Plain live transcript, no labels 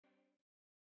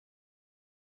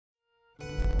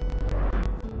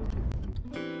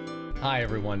Hi,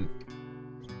 everyone.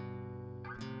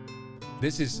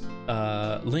 This is,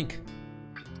 Link.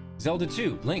 Zelda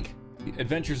 2, Link. The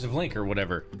Adventures of Link, or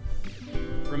whatever.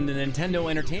 From the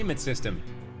Nintendo Entertainment System.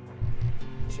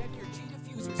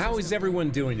 How is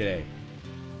everyone doing today?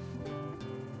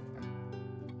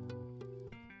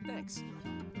 Thanks.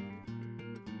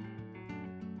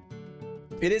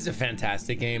 It is a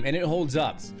fantastic game, and it holds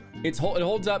up. It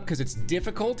holds up because it's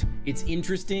difficult, it's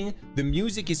interesting, the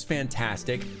music is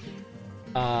fantastic.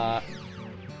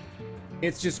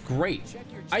 It's just great.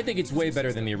 I think it's way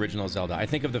better than the original Zelda. I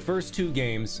think of the first two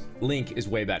games, Link is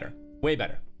way better. Way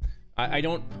better.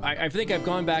 I think I've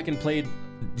gone back and played,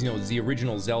 you know, the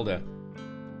original Zelda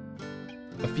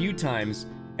a few times,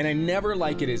 and I never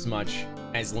like it as much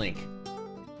as Link.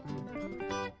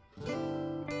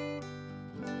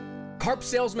 Carp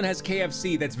Salesman has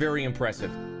KFC. That's very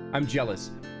impressive. I'm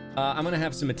jealous. I'm gonna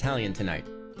have some Italian tonight.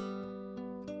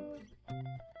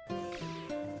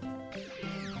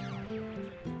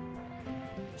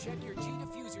 Check your G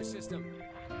diffuser system.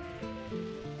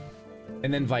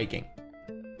 And then Viking.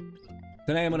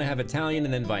 Tonight I'm gonna have Italian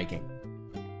and then Viking.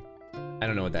 I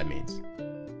don't know what that means.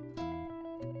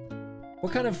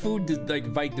 What kind of food did the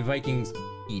Vikings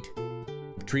eat?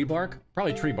 Tree bark?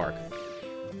 Probably tree bark.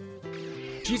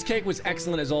 Cheesecake was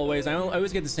excellent as always. I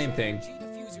always get the same thing. G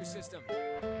diffuser system.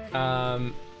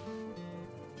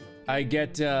 I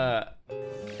get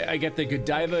the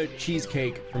Godiva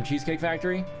cheesecake from Cheesecake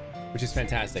Factory, which is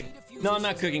fantastic. No, I'm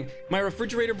not cooking. My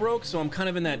refrigerator broke, so I'm kind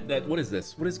of in that what is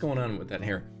this? What is going on with that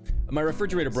hair? My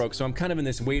refrigerator broke, so I'm kind of in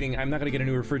this waiting. I'm not gonna get a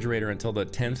new refrigerator until the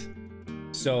 10th.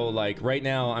 So like right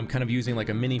now, I'm kind of using like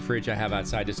a mini fridge I have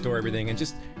outside to store everything, and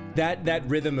just that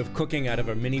rhythm of cooking out of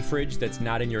a mini fridge that's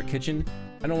not in your kitchen,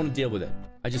 I don't want to deal with it.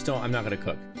 I just don't. I'm not gonna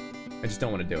cook. I just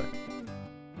don't want to do it.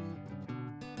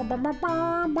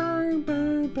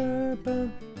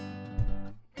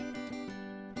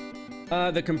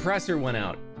 The compressor went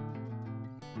out.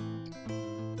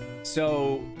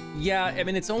 So yeah, I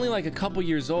mean it's only like a couple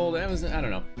years old. I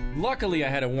don't know. Luckily I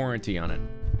had a warranty on it,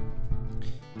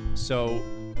 so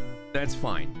that's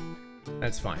fine.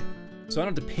 That's fine. So I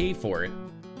don't have to pay for it.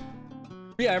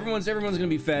 But yeah, everyone's gonna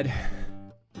be fed.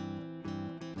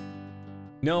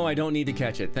 No, I don't need to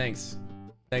catch it. Thanks.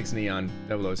 Thanks, Neon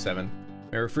 007.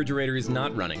 My refrigerator is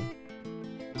not running,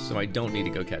 so I don't need to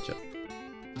go catch it.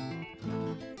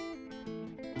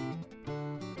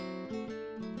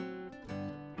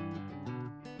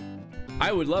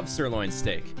 I would love sirloin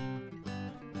steak,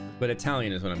 but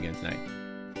Italian is what I'm getting tonight.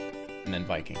 And then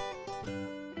Viking.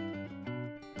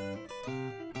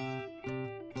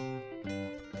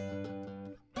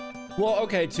 Well,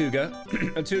 okay, Tuga.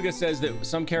 Tuga says that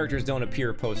some characters don't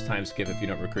appear post-time skip if you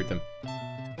don't recruit them.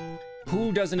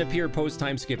 Who doesn't appear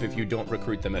post-time skip if you don't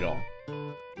recruit them at all?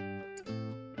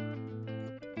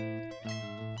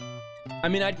 I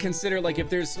mean, I'd consider, like, if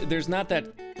there's not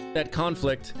that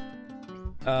conflict,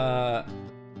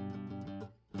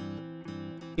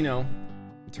 you know,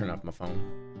 turn off my phone.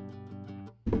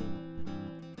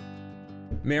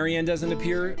 Marianne doesn't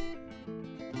appear.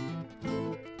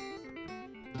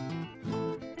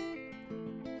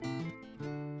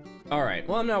 All right,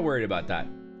 well, I'm not worried about that.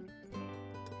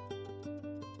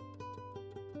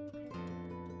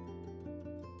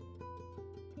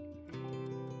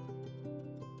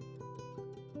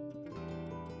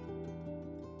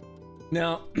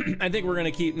 No, I think we're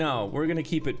gonna keep, we're gonna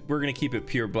keep it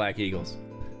pure Black Eagles.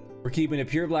 We're keeping it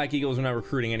pure Black Eagles. We're not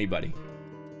recruiting anybody.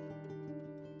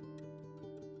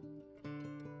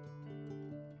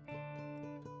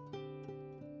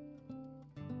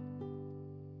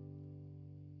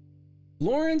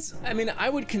 Lawrence, I mean, I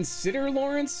would consider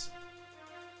Lawrence.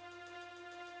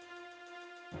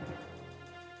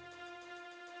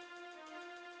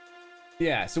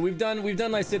 Yeah, so we've done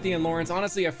Lysithia and Lawrence.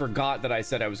 Honestly, I forgot that I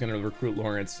said I was going to recruit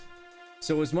Lawrence.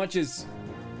 So as much as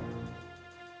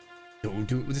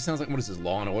this sounds like, what is this,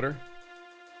 Law and Order?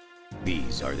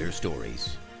 These are their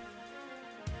stories.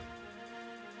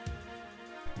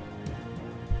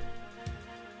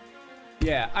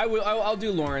 Yeah, I'll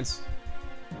do Lawrence.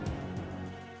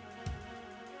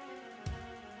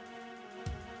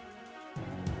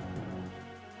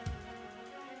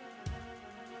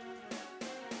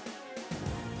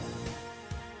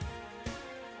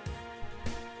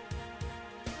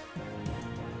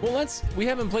 Well, we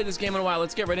haven't played this game in a while.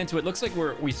 Let's get right into it. Looks like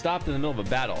we stopped in the middle of a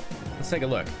battle. Let's take a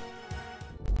look.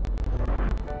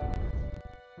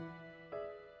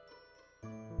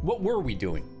 What were we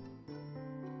doing?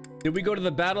 Did we go to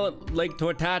the battle at Lake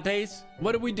Tortates?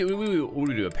 What did we do? What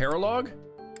did we do? A paralogue?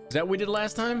 Is that what we did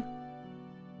last time?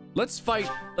 Let's fight.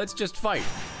 Let's just fight.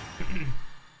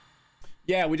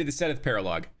 Yeah, we did the Seth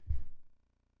paralog.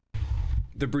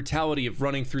 The brutality of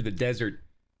running through the desert.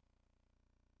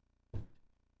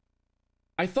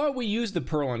 I thought we used the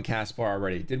pearl on Caspar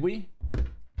already. Did we?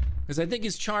 Because I think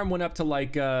his charm went up to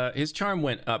like, his charm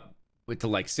went up to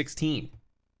like 16.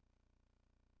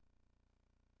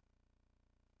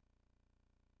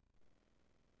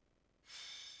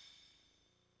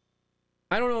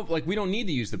 I don't know if, like, we don't need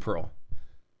to use the pearl.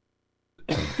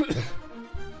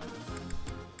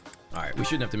 Alright, we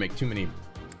shouldn't have to make too many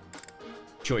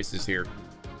choices here.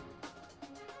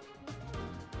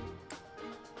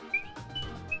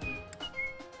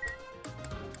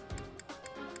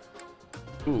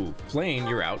 Ooh, Flane,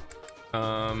 you're out.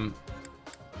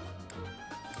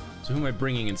 So who am I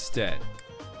bringing instead?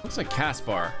 Looks like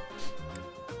Caspar.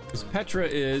 Because Petra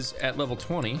is at level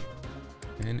 20,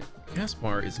 and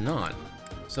Caspar is not.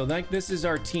 So this is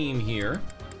our team here.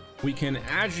 We can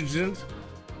adjutant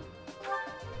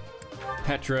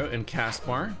Petra and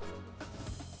Caspar.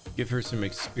 Give her some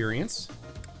experience.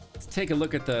 Let's take a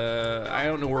look at the... I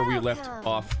don't know where we left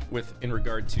off with in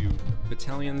regard to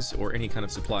battalions or any kind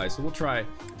of supplies. So we'll try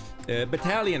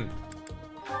battalion.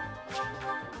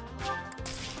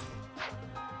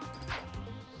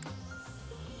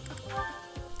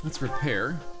 Let's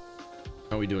repair.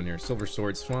 How are we doing here? Silver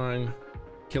sword's fine.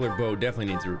 Killer bow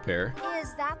definitely needs a repair.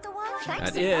 Is that the one?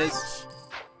 Thanks That so is. much.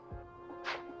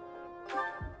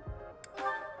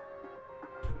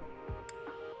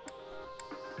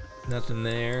 Nothing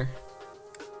there.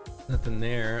 Nothing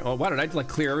there. Oh, why did I like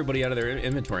clear everybody out of their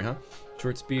inventory, huh?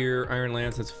 Short spear, iron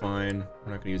lance, that's fine.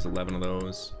 We're not gonna use 11 of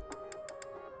those.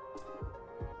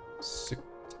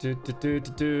 Steel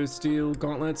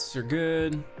gauntlets are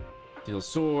good. Steel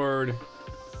sword.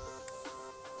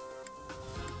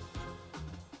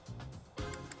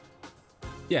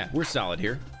 Yeah, we're solid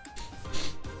here.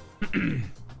 Come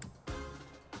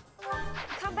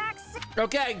back.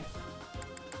 Okay.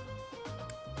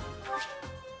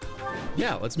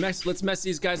 Yeah, let's mess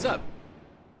these guys up.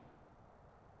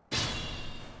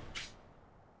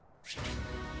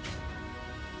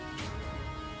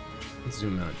 Let's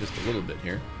zoom out just a little bit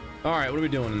here. All right, what are we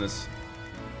doing in this?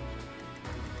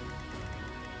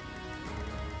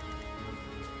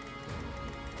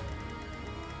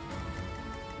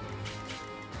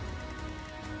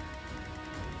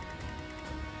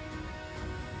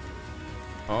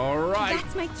 All right.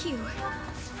 That's my cue.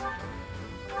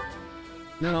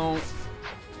 No.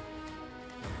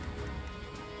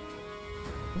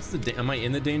 What's the am I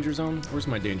in the danger zone? Where's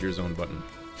my danger zone button?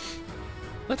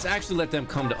 Let's actually let them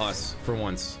come to us for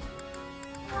once.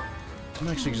 I'm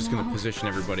actually just gonna position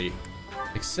everybody,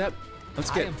 except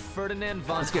let's get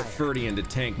Ferdy into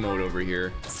tank mode over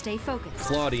here. Stay focused.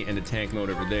 Claude into tank mode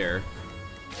over there.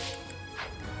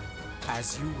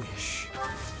 As you wish.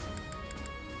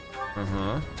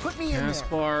 Put me in there.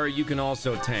 Caspar, you can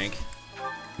also tank,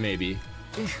 maybe.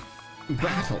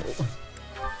 Battle.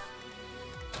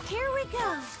 Here we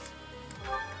go.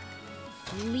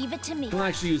 Leave it to me. We'll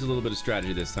actually use a little bit of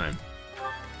strategy this time.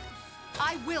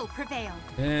 I will prevail.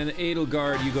 And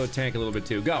Edelgard, you go tank a little bit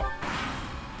too. Go.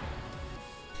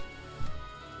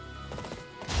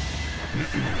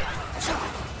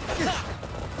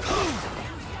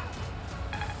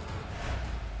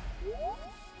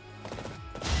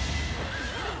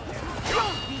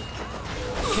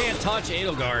 Can't touch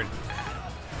Edelgard.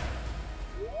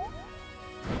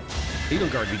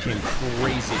 Edelgard became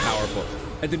crazy powerful.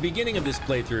 At the beginning of this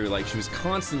playthrough, like, she was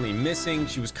constantly missing.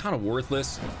 She was kind of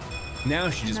worthless. Now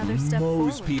she just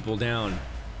mows people down.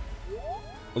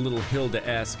 A little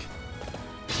Hilda-esque.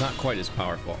 Not quite as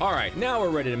powerful. All right, now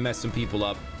we're ready to mess some people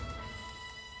up.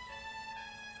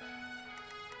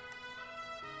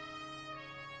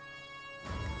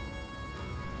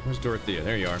 Where's Dorothea?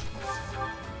 There you are.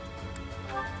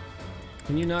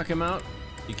 Can you knock him out?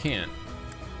 You can't.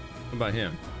 What about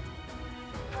him?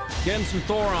 Get him some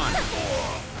Thoron.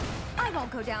 I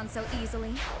won't go down so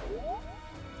easily.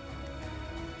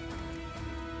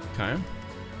 Okay.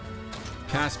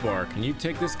 Caspar, can you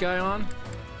take this guy on?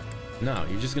 No,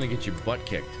 you're just gonna get your butt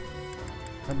kicked.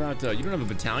 How about, you don't have a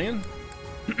battalion?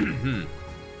 Let's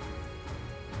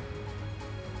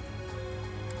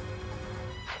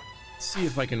see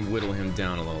if I can whittle him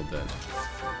down a little bit.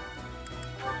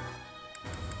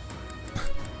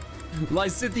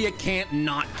 Lysithea can't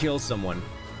not kill someone.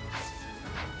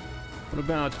 What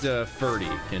about Ferdy?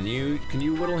 Can you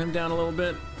whittle him down a little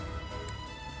bit?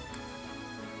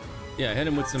 Yeah, hit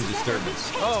him with some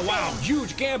disturbance. Oh wow,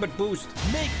 huge gambit boost.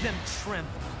 Make them tremble.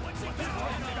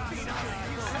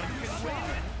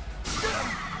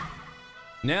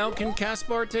 Now can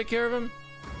Caspar take care of him?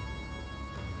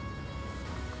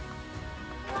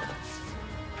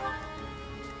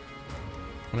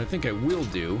 What I think I will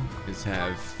do is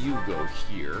have you go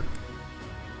here.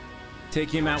 Take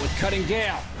him out with Cutting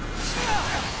Gale.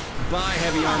 Bye,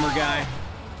 heavy armor guy.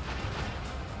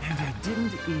 And I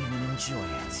didn't even enjoy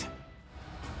it.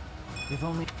 If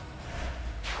only...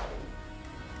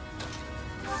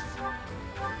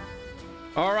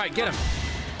 All right, get him.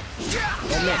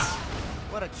 Don't miss.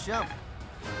 What a jump.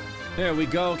 There we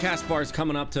go. Caspar's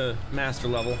coming up to master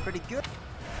level. Pretty good.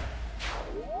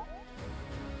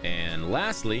 And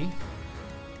lastly,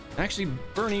 actually,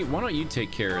 Bernie, why don't you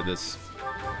take care of this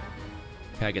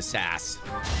Pegasus?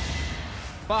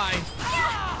 Bye.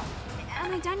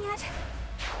 Am I done yet?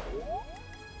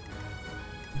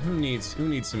 Who needs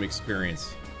some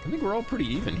experience? I think we're all pretty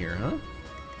even here, huh?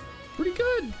 Pretty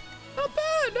good. Not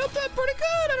bad, pretty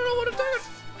good. I don't know what to do.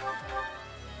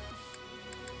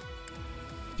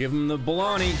 Give him the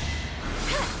baloney.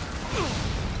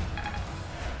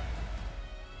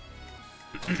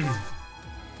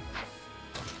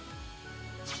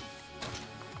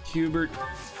 Hubert.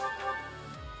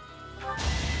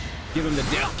 Give him the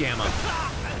death gamma.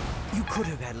 You could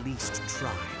have at least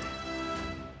tried.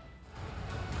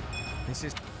 This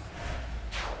is...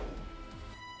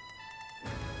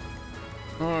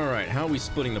 All right, how are we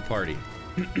splitting the party?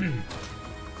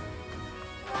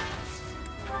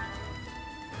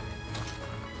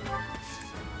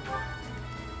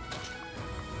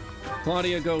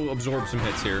 Claudia, go absorb some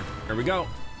hits here. There we go.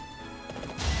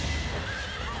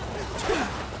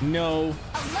 No.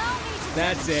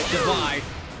 That's it. Goodbye.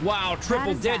 Wow,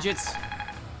 triple digits.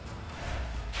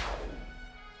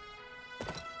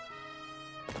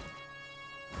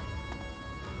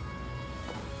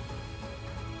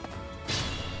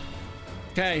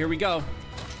 Okay, here we go.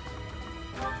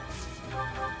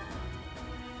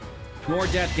 More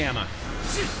death gamma.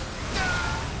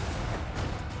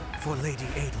 For Lady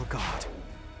Edelgard.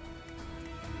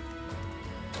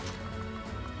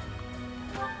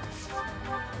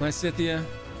 Lysithea,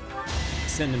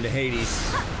 send him to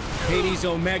Hades. Hades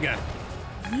Omega.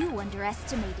 You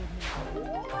underestimated me.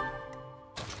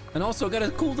 And also got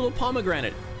a cool little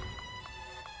pomegranate.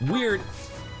 Weird.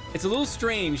 It's a little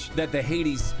strange that the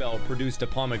Hades spell produced a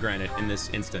pomegranate in this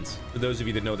instance, for those of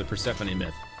you that know the Persephone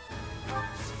myth.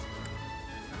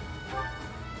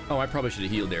 Oh, I probably should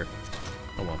have healed there.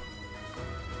 Oh well.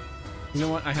 You know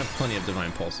what? I have plenty of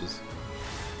divine pulses.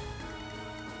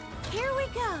 Here we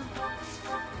go.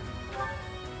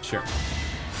 Sure.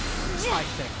 I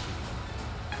think.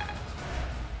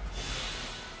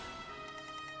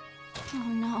 Oh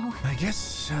no. I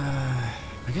guess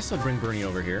I'll bring Bernie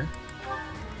over here.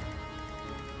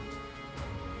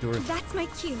 That's my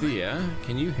cue. Dorothea,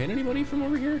 can you hit anybody from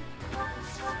over here?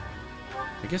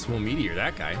 I guess we'll meteor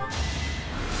that guy.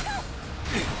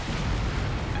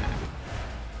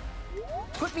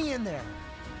 Put me in there.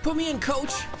 Put me in,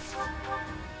 coach.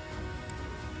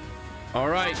 All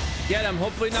right, get him.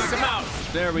 Hopefully knock him out.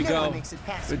 There we No go. one makes it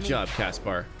past Good me. job,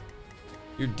 Caspar.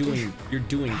 You're doing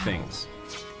things.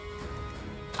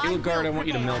 Edelgard, I want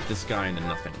you to melt this guy into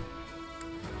nothing.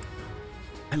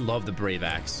 I love the Brave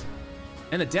Axe.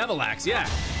 And the Devil Axe, yeah.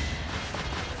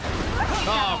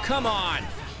 Oh, come on.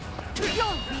 You're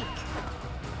weak.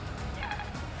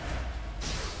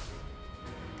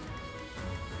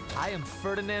 I am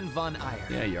Ferdinand von Eyre.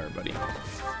 Yeah, you are, buddy.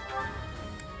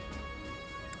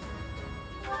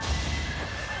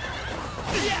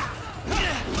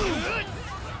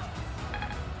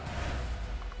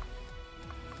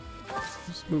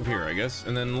 Just move here, I guess.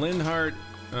 And then Lindhart,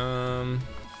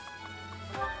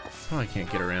 probably can't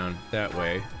get around that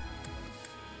way.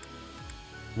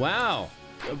 Wow.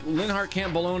 Lindhart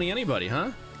can't baloney anybody,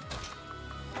 huh?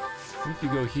 What if you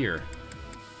go here?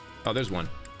 Oh, there's one.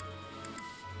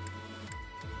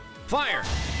 Fire!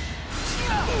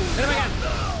 Hit him again!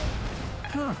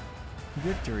 Huh.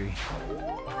 Victory.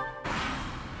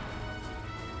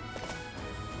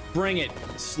 Bring it,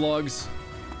 slugs.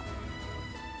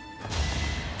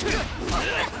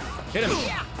 Hit him!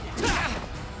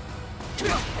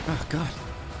 Oh, God.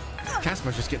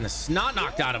 Caspar's just getting the snot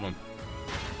knocked out of him.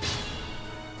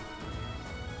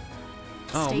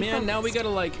 Oh, Stay man, now we focused.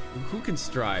 gotta, like, who can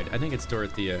stride? I think it's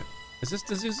Dorothea. Does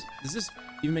this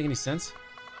even make any sense?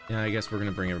 Yeah, I guess we're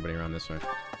gonna bring everybody around this way.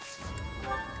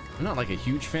 I'm not, like, a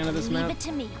huge fan of this Leave map. it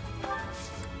to me.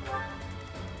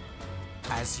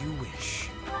 As you wish.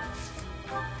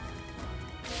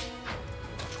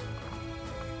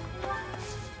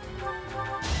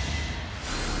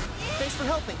 Thanks for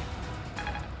helping.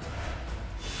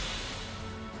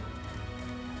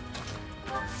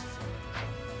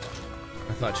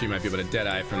 I thought she might be able to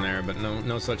deadeye from there, but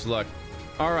no such luck.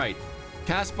 All right,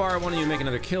 Caspar, I wanted you to make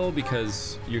another kill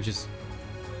because you're just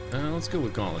Let's go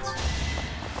with gauntlets.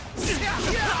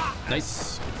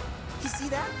 Nice. You see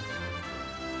that?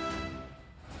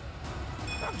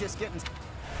 I'm just getting...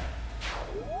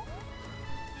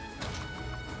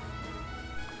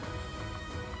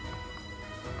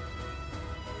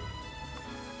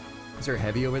 Is there a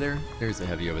heavy over there? There's a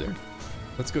heavy over there.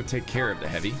 Let's go take care of the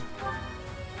heavy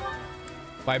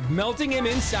by melting him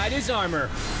inside his armor.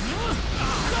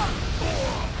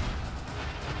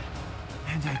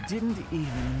 And I didn't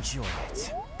even enjoy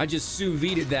it. I just sous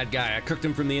vide'd that guy. I cooked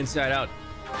him from the inside out.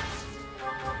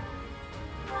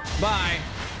 Bye.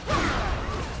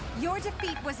 Your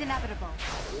defeat was inevitable.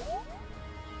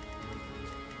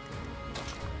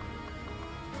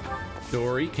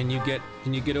 Dory, can you get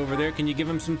over there? Can you give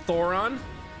him some Thoron?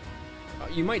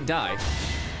 You might die.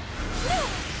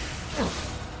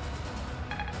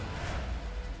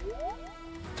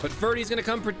 But Ferdy's gonna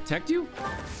come protect you?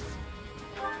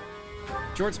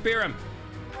 Short spear him.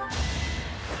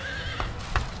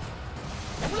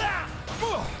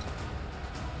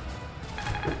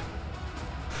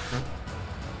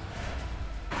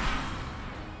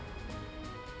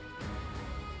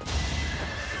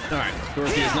 All right,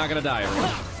 Dorothy is not gonna die,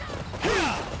 everyone.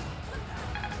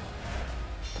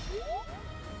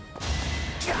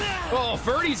 Oh,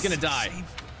 Ferdy's gonna die.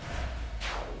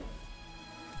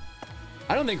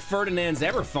 I don't think Ferdinand's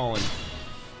ever fallen.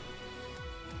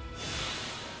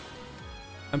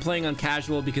 I'm playing on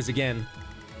casual because, again,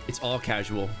 it's all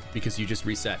casual because you just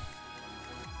reset.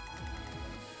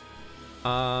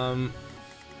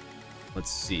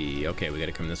 Let's see. Okay, we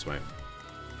gotta come this way.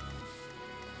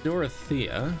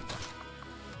 Dorothea.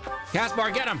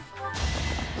 Caspar, get him!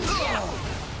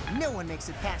 No one makes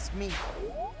it past me.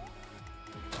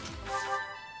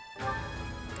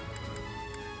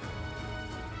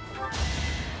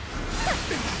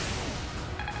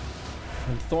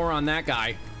 And Thor on that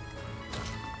guy.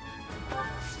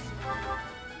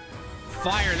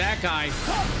 Fire that guy.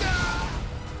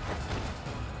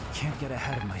 Can't get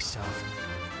ahead of myself.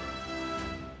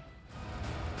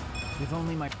 With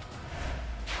only my...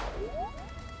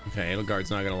 Okay,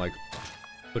 Edelgard's not gonna like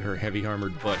put her heavy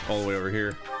armored butt all the way over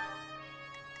here.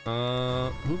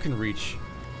 Who can reach?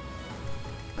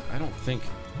 I don't think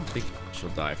she'll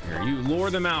die from here. You lure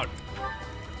them out.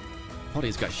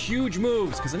 Claudia's got huge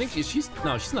moves because I think she's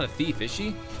not a thief, is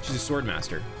she? She's a sword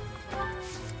master.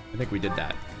 I think we did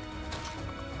that.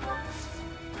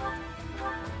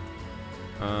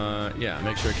 Yeah,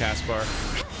 make sure Caspar.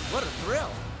 What a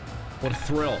thrill. What a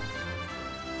thrill.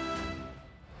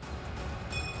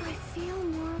 I feel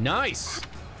more... Nice.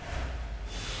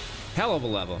 Hell of a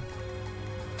level.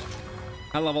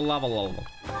 Hell of a level.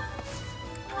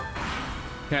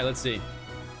 Okay, let's see.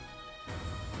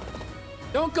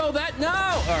 Don't go that, no!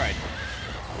 All right.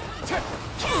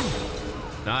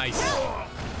 Nice.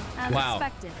 As Wow.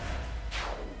 expected.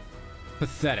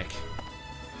 Pathetic.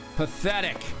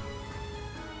 Pathetic.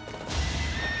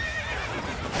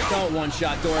 Don't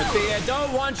one-shot Dorothea.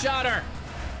 Don't one-shot her.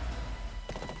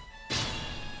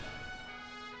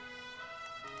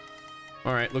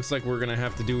 All right, looks like we're gonna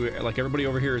have to do it. Like everybody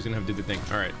over here is gonna have to do the thing.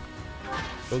 All right,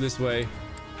 go this way.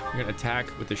 We're gonna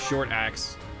attack with the short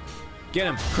axe. Get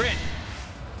him, crit.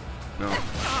 No.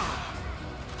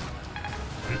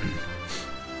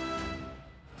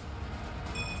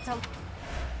 So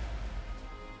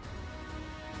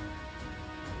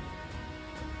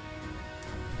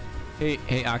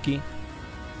Hey, Aki.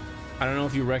 I don't know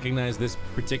if you recognize this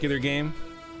particular game,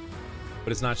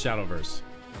 but it's not Shadowverse.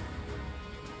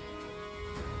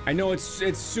 I know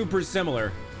it's super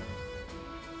similar,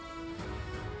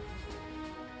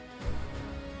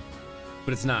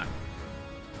 but it's not.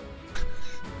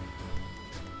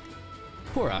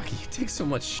 Poor Aki, you take so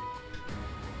much sh.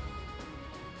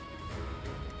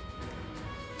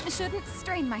 I shouldn't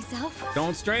strain myself.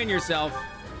 Don't strain yourself.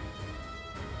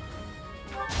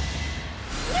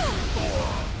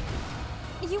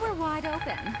 You were wide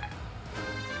open.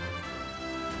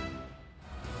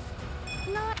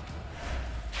 Not...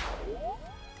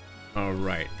 All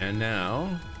right, and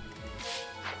now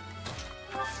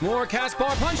more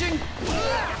Caspar punching.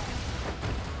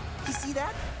 You see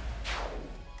that?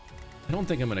 I don't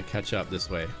think I'm gonna catch up this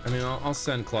way. I mean, I'll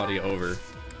send Claudia over.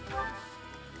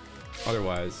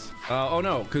 Otherwise, oh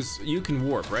no, because you can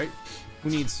warp, right? Who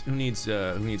needs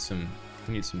some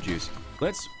juice?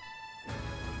 Let's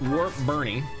warp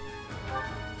Bernie.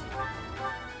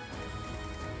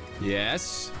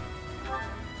 Yes.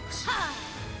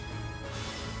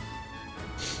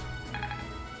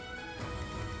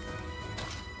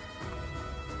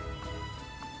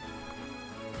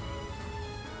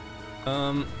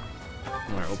 All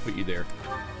right, we'll put you there.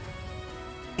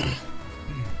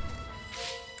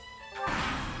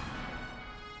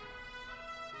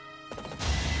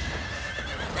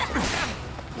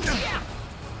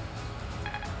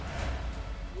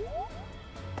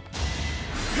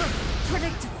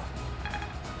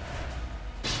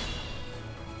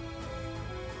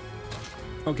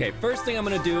 Okay, first thing I'm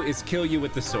gonna do is kill you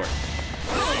with the sword.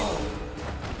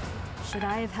 Should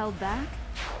I have held back?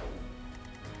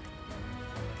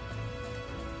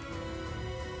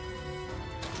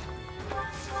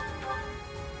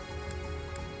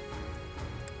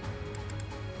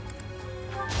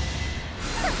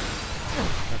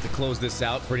 Have to close this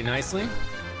out pretty nicely.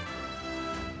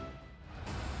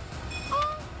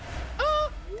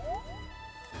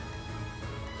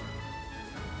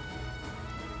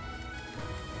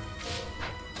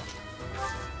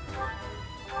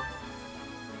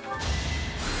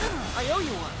 I owe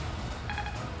you one.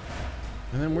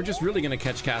 And then we're just really gonna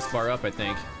catch Caspar up, I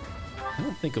think. I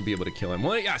don't think he'll be able to kill him.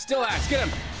 Well, yeah, still axe, get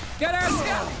him! Get him!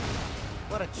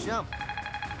 What a chump.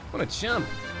 What a chump.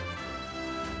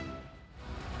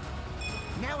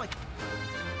 Now I...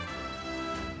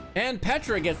 And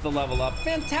Petra gets the level up.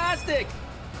 Fantastic!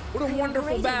 What a wonderful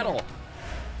rating battle. it.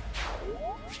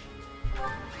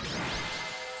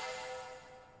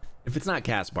 If it's not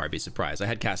Caspar, I'd be surprised. I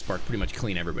had Caspar pretty much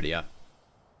clean everybody up.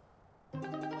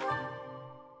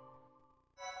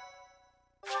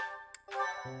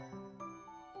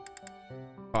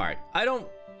 All right, I don't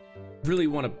really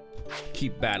want to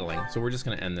keep battling, so we're just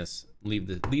gonna end this. Leave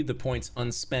the points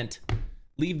unspent.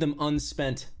 Leave them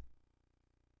unspent.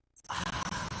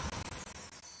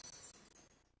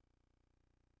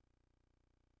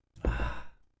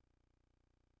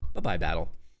 Bye-bye, battle.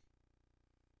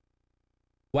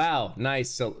 Wow,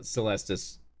 nice,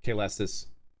 Celestis. Calestis.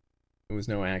 It was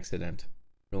no accident.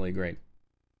 Really great.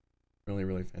 Really,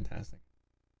 really fantastic.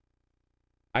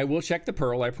 I will check the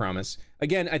pearl, I promise.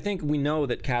 Again, I think we know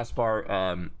that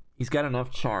Caspar, he's got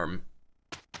enough charm.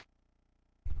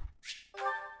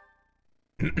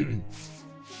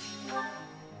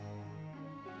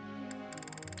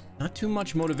 Not too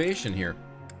much motivation here.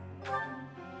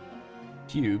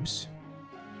 Cubes.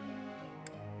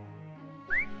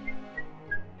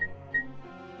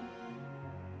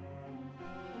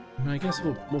 I guess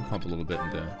we'll pump a little bit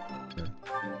into.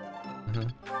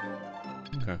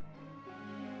 Okay.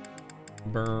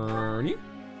 Bernie.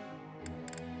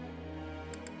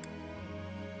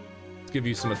 Let's give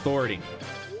you some authority.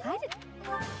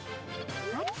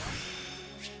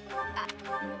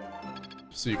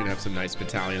 So you can have some nice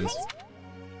battalions.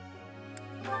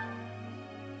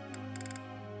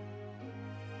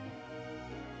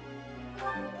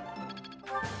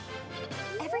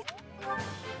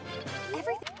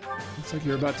 Looks like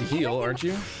you're about to heal, aren't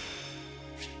you?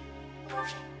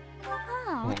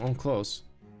 Oh, I'm close.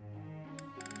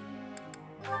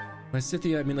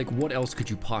 Lysithea, I mean, like, what else could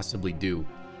you possibly do?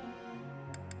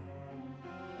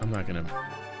 I'm not gonna...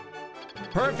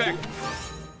 Perfect!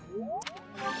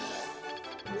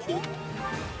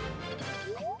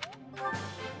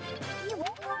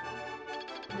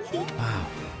 Wow.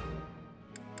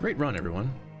 Great run,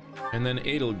 everyone. And then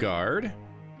Edelgard.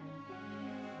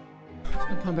 I'm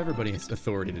gonna pump everybody's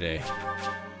authority today.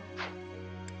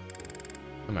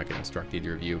 I'm not gonna instruct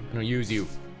either of you. I don't use you.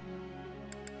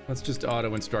 Let's just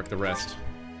auto-instruct the rest.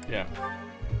 Yeah.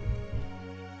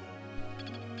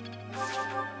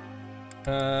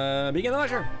 Begin the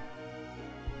lecture.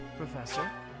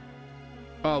 Professor?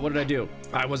 Oh, what did I do?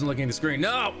 I wasn't looking at the screen.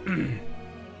 No!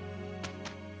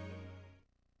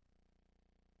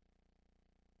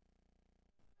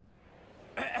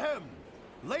 Ahem.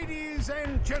 Ladies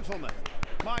and gentlemen,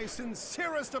 my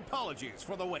sincerest apologies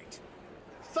for the wait.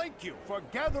 Thank you for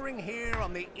gathering here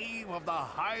on the eve of the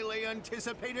highly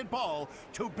anticipated ball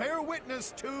to bear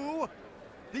witness to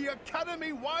the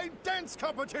Academy-wide dance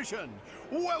competition.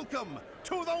 Welcome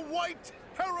to the White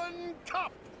Heron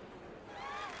Cup.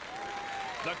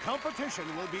 The competition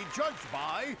will be judged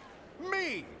by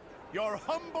me, your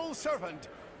humble servant,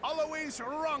 Alois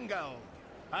Rangel,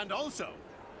 and also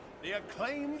the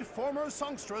acclaimed former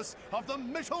songstress of the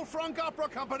Mittelfrank Opera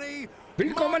Company,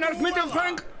 Willkommen aus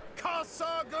Mittelfrank!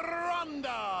 Casa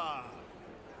Granda!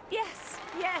 Yes,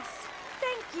 yes,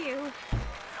 thank you.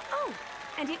 Oh,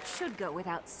 and it should go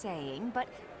without saying, but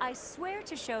I swear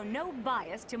to show no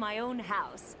bias to my own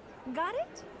house. Got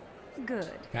it?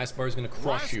 Good. Caspar's gonna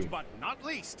crush you. Last but not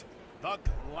least, the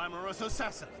glamorous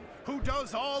assassin who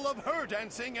does all of her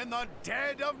dancing in the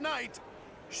dead of night,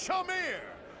 Shamir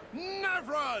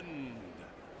Navrand!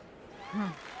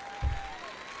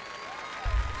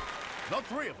 The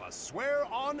three of us swear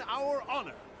on our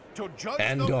honor to judge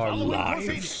And the our following lives.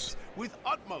 proceedings with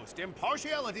utmost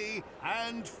impartiality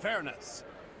and fairness.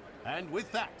 And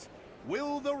with that,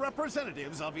 will the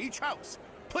representatives of each house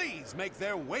please make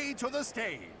their way to the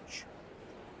stage?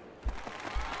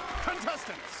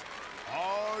 Contestants,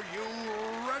 are you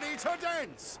ready to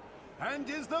dance? And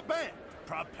is the band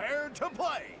prepared to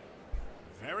play?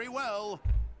 Very well.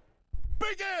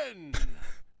 begin!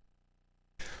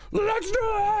 Let's do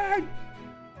it!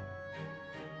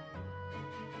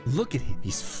 Look at him,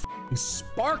 he's f***ing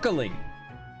sparkling.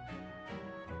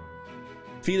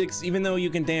 Felix, even though you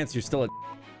can dance, you're still a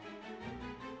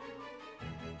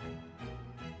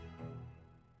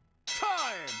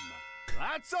Time!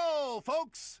 That's all,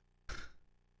 folks.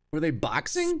 Were they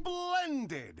boxing?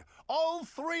 Splendid! All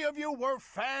three of you were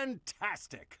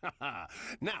fantastic.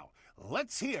 Now,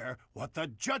 let's hear what the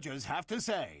judges have to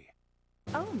say.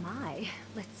 Oh my,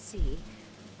 let's see.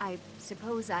 I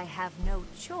suppose I have no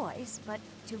choice but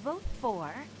to vote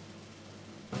for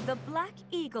the Black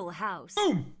Eagle House.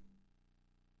 Boom!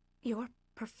 Your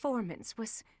performance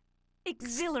was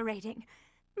exhilarating.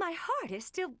 My heart is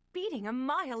still beating a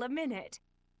mile a minute.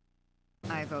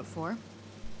 I vote for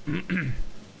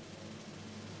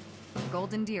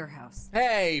Golden Deer House.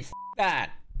 Hey, f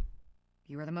that.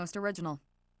 You were the most original.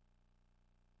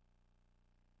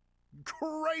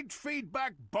 Great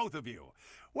feedback, both of you.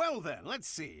 Well then, let's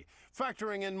see.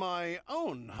 Factoring in my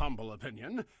own humble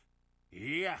opinion,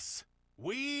 yes,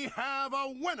 we have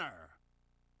a winner.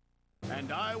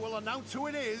 And I will announce who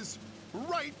it is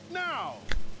right now,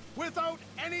 without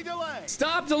any delay.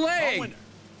 Stop The delaying! winner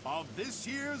of this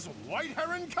year's White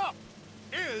Heron Cup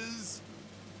is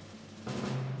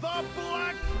the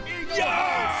Black Eagle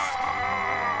House.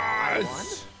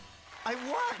 Yes! I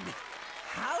won!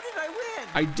 How did I win?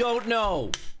 I don't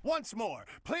know. Once more,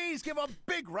 please give a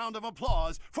big round of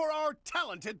applause for our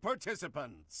talented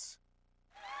participants.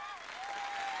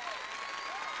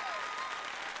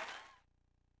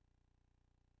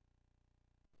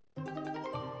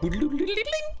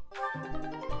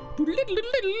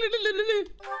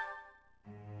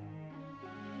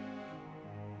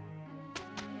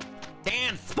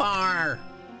 Dance bar!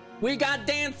 We got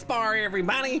dance bar,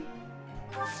 everybody!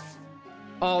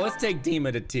 Oh, let's take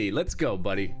Dima to tea. Let's go,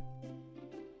 buddy.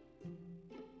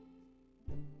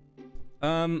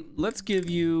 Let's give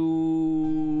you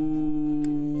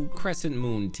Crescent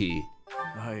Moon tea.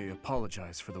 I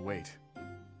apologize for the wait.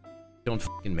 Don't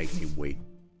fucking make me wait.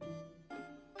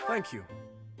 Thank you.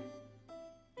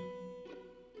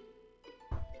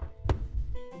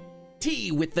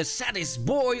 Tea with the saddest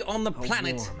boy on the How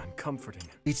planet. warm and comforting.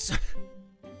 It's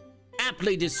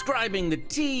aptly describing the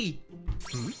tea.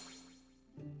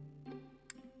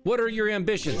 What are your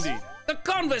ambitions? Indeed. The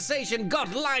conversation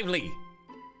got lively.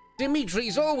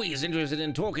 Dimitri's always interested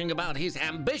in talking about his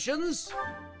ambitions.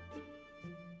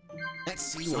 Let's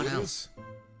see what else.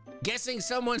 Guessing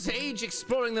someone's age,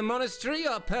 exploring the monastery,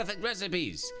 or perfect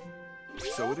recipes?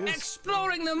 So it is.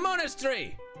 Exploring the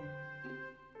monastery!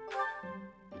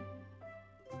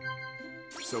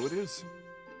 So it is.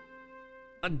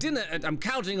 A dinner, I'm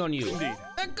counting on you. Indeed.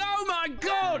 Oh my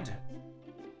god!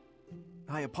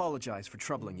 I apologize for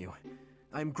troubling you.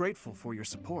 I am grateful for your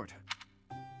support.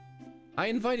 I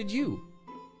invited you.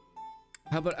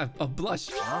 How about a blush?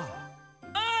 Ah.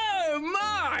 Oh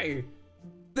my!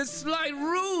 The slight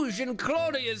rouge in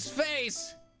Claudia's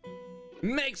face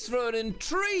makes for an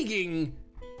intriguing,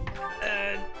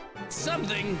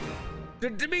 something.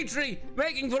 Dimitri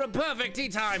making for a perfect tea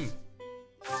time.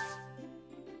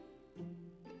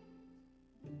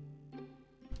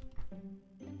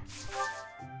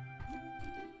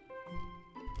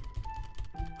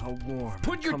 How warm.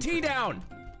 Put your comforting. tea down.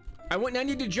 I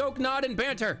need to joke, nod, and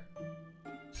banter.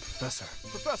 Professor.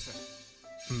 Professor.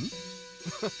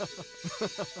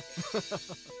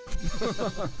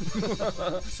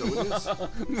 So it is.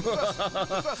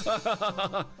 Professor.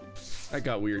 That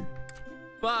got weird.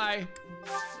 Bye.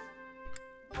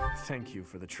 Thank you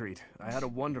for the treat. I had a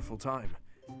wonderful time.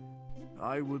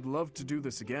 I would love to do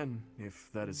this again,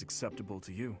 if that is acceptable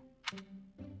to you.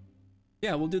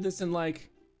 Yeah, we'll do this in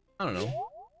like, I don't know,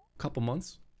 a couple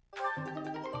months.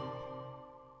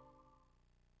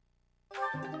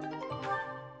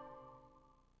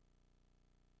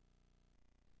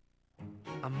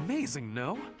 Amazing,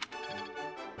 no?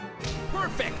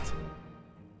 Perfect!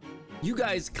 You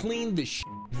guys cleaned the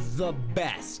the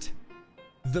best.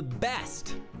 The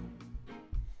best.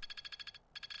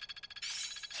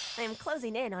 I am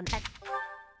closing in on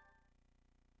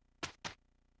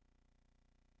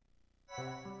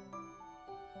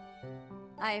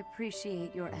I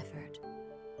appreciate your effort.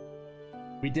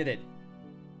 We did it.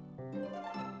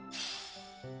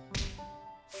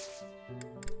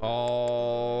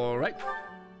 All right.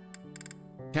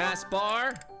 Cast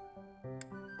bar.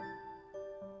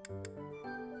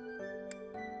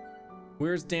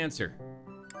 Where's Dancer?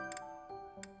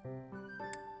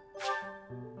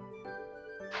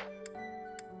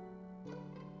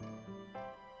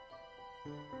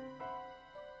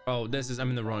 Oh, I'm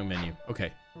in the wrong menu.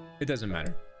 Okay. It doesn't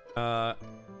matter.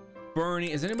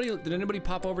 Bernie, did anybody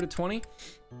pop over to 20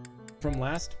 from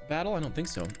last battle? I don't think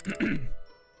so.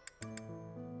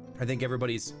 I think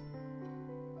everybody's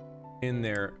in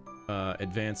their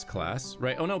advanced class,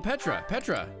 right? Oh no, Petra.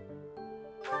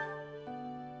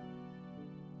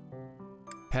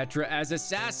 Petra as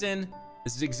assassin.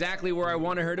 This is exactly where I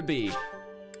wanted her to be.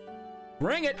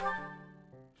 Bring it.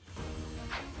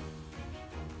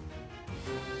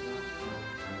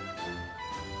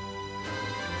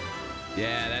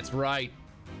 Yeah, that's right.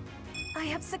 I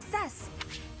have success.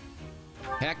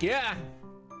 Heck yeah.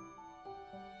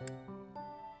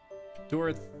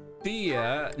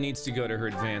 Dorothea needs to go to her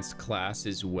advanced class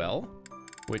as well,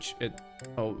 which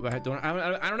I don't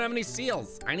have any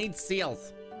seals. I need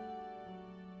seals.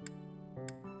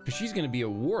 Cause she's gonna be a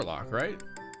warlock, right?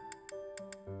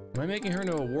 Am I making her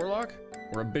into a warlock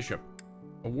or a bishop?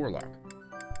 A warlock.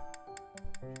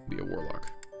 Be a warlock.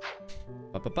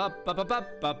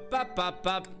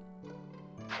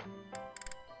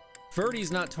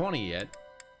 Ferdy's not 20 yet.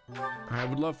 I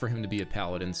would love for him to be a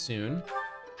paladin soon.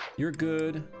 You're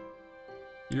good.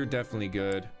 You're definitely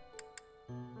good.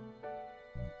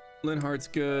 Linhart's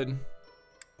good.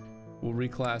 We'll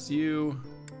reclass you.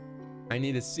 I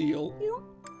need a seal.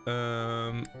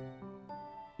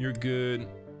 You're good.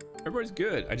 Everybody's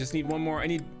good. I just need one more. I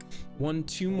need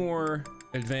two more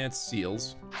advanced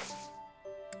seals.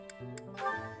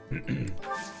 Can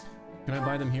I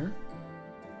buy them here?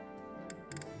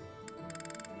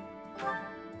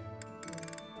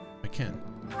 I can.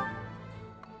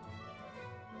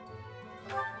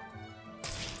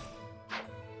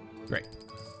 Great.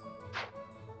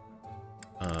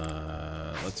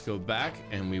 Let's go back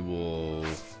and we will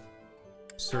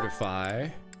certify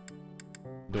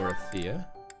Dorothea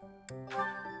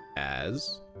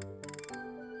as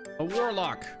a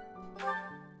warlock.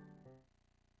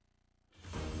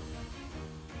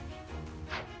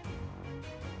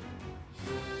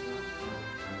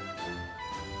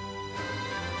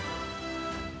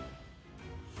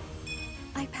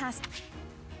 I passed.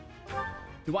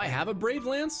 Do I have a Brave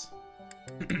Lance?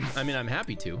 I mean, I'm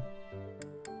happy to.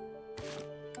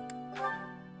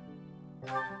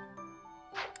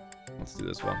 Let's do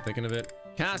this while I'm thinking of it.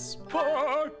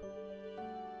 Caspar!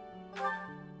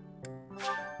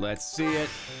 Let's see it.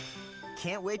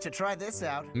 Can't wait to try this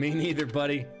out. Me neither,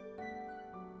 buddy.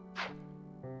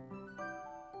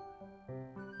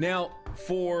 Now,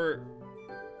 for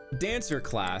dancer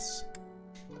class,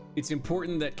 it's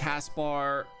important that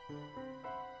Caspar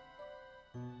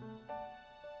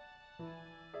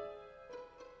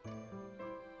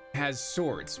has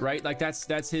swords, right? Like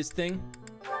that's his thing.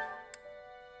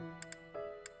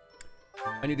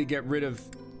 I need to get rid of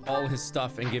all his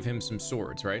stuff and give him some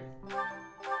swords, right?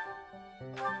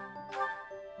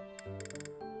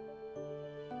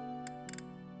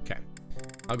 Okay.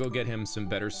 I'll go get him some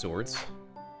better swords.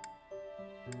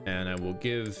 And I will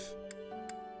give...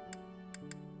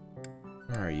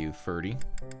 Where are you, Ferdy?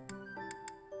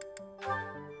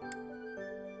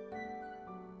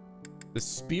 The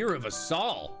Spear of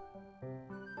Assault.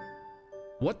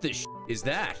 What the sh is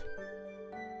that?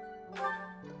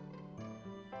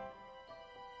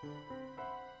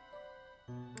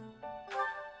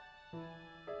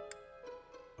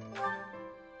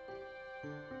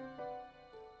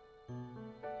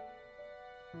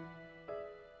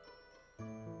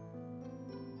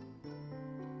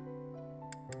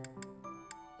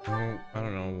 I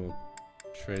don't know, we'll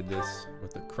trade this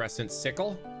with a crescent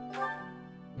sickle. I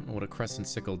don't know what a crescent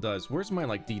sickle does. Where's my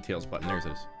like details button? There's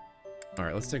this. All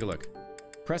right, let's take a look.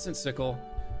 Crescent sickle,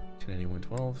 1081,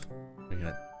 12. We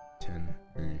got 10.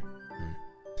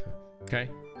 Okay,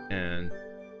 and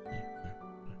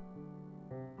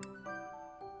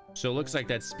so it looks like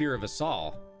that Spear of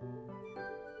Assault.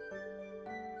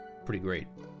 Pretty great.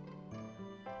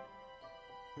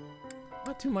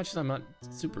 Not too much. I'm not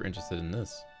super interested in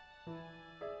this.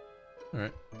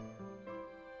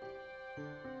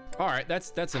 All right,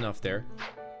 that's enough there.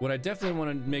 What I definitely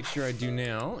want to make sure I do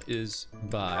now is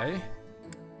buy.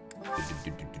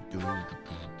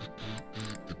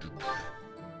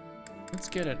 Let's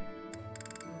get it.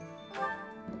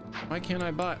 Why can't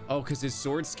I buy? Oh, because his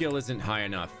sword skill isn't high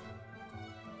enough.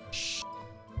 Shh.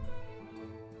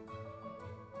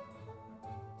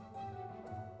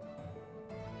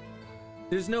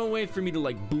 There's no way for me to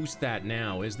like boost that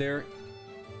now, is there?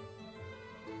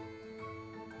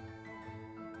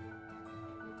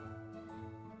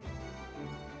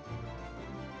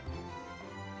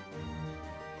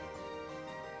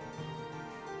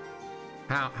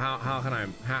 How can I?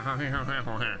 How?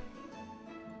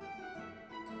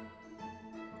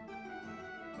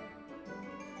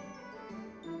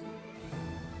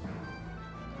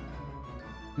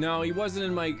 No, he wasn't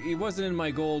in my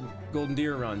golden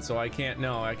deer run, so I can't.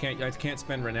 No, I can't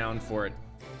spend renown for it.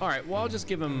 All right, well I'll just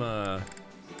give him. I'll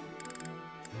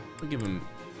give him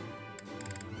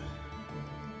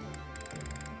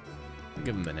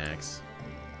an axe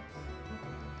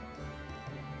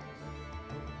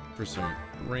for some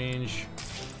range,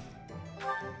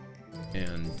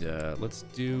 and let's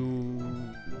do.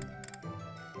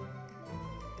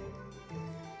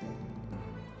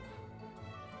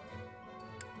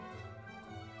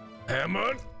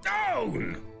 Hammer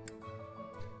down!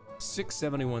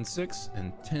 671.6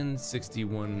 and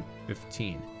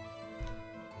 1061.15.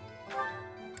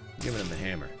 Giving him the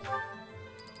hammer.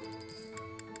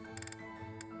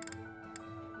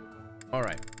 All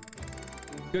right.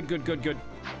 Good, good, good, good.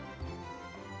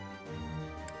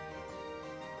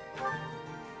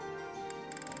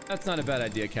 That's not a bad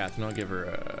idea, Catherine. I'll give her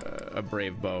a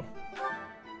brave bow.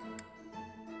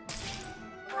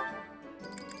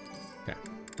 Okay,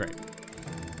 great.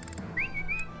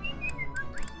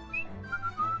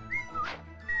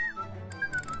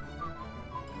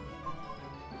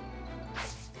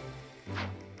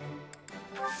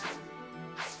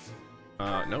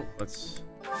 Nope, let's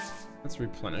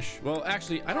replenish. Well,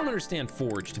 actually, I don't understand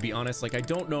forge, to be honest. Like, I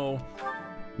don't know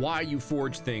why you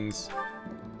forge things.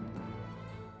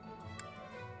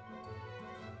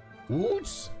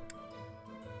 Whoops.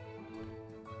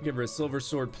 Give her a silver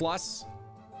sword plus.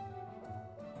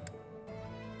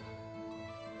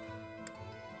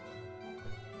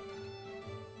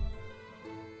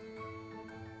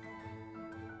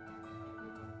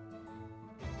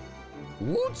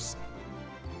 Whoops.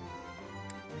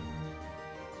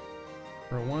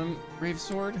 For a 1 brave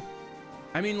sword.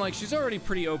 I mean, like, she's already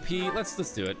pretty OP.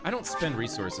 Let's do it. I don't spend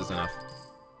resources enough.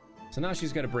 So now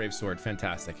she's got a brave sword.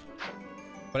 Fantastic.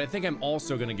 But I think I'm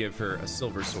also gonna give her a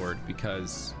silver sword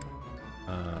because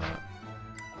no,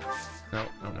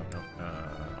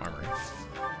 armory.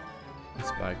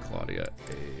 Let's buy Claudia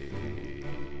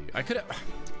I could have.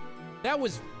 That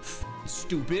was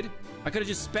stupid. I could have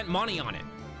just spent money on it.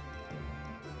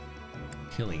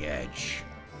 Killing Edge.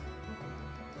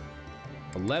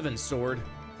 11 sword.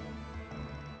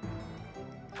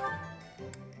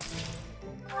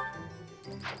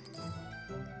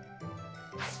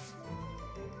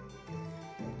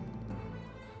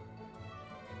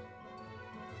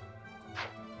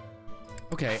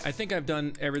 Okay, I think I've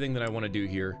done everything that I want to do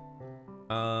here.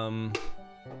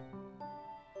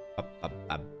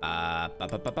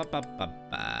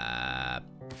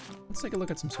 Let's take a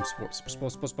look at some sports.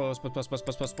 Sport.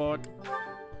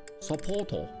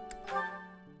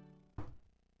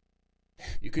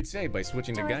 You could say by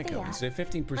switching to Geico, you save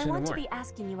 15% or more. I want to be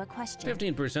asking you a question.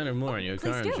 15% or more on your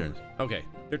car insurance. Okay,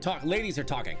 ladies are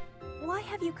talking. Why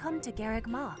have you come to Garreg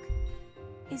Mach?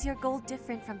 Is your gold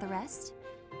different from the rest?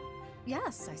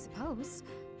 Yes, I suppose.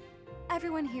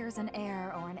 Everyone here is an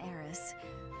heir or an heiress,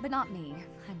 but not me.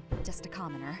 I'm just a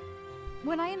commoner.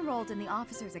 When I enrolled in the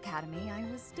Officers Academy, I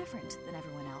was different than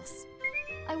everyone else.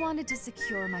 I wanted to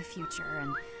secure my future,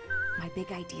 and my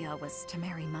big idea was to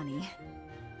marry money.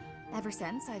 Ever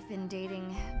since, I've been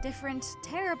dating different,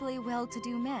 terribly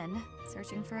well-to-do men,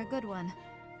 searching for a good one.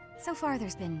 So far,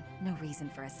 there's been no reason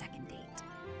for a second date.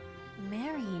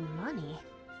 Marrying money?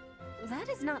 That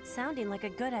is not sounding like a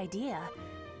good idea.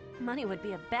 Money would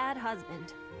be a bad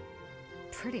husband.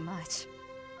 Pretty much.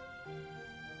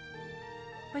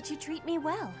 But you treat me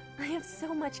well. I have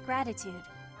so much gratitude.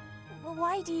 Well,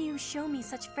 why do you show me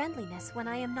such friendliness when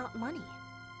I am not money?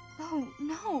 Oh,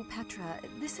 no, Petra.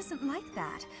 This isn't like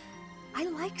that. I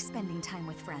like spending time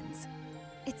with friends.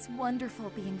 It's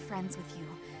wonderful being friends with you.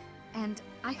 And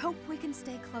I hope we can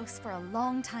stay close for a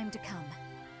long time to come.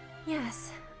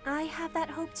 Yes, I have that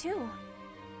hope too.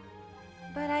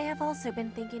 But I have also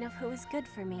been thinking of who is good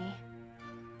for me.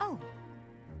 Oh,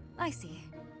 I see.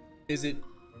 Is it?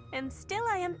 And still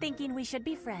I am thinking we should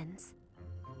be friends.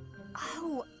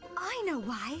 Oh, I know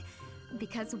why.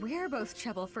 Because we're both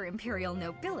trouble for Imperial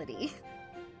nobility.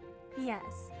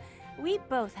 Yes, we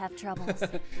both have troubles.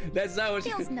 That's not what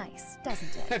Feels nice,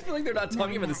 doesn't it? I feel like they're not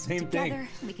talking about the same together,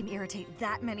 thing. We can irritate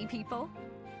that many people.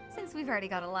 Since we've already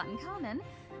got a lot in common,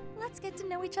 let's get to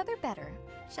know each other better,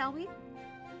 shall we?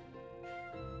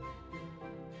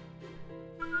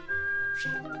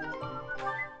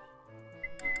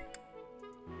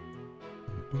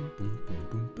 Boom, boom, boom,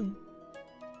 boom, boom.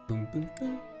 Boom, boom,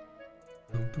 boom.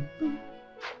 Boom, boom, boom.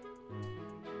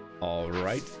 All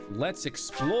right, let's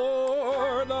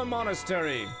explore the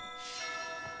monastery.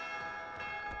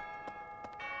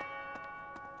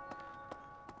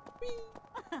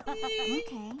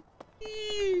 Okay.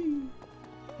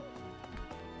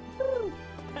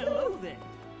 Hello there.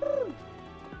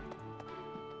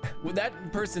 Well,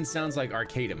 that person sounds like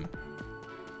Arcadum.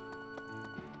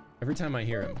 Every time I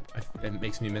hear him, it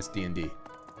makes me miss D&D.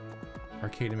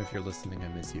 Arcadum, if you're listening, I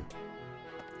miss you.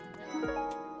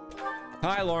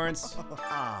 Hi, Lawrence.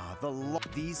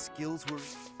 These skills were...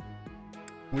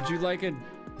 Would you like a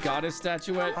goddess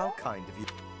statuette? How kind of you.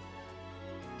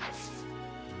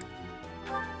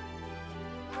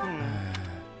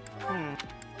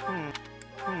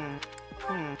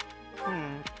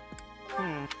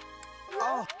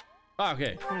 Oh.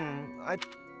 Okay.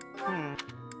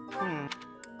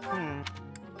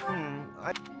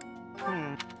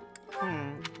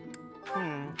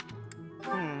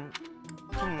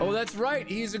 Oh, that's right.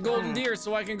 He's a golden deer,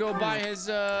 so I can go buy his.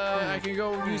 I can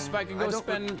go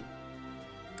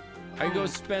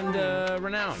spend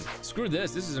renown. Screw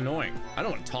this. This is annoying. I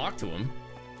don't want to talk to him.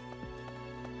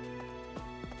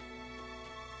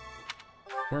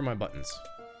 Where are my buttons?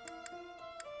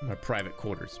 My private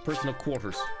quarters, personal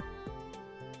quarters.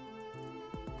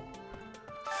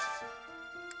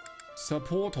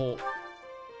 Support hole.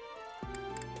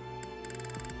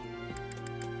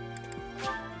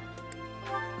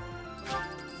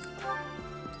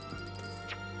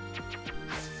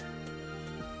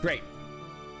 Great.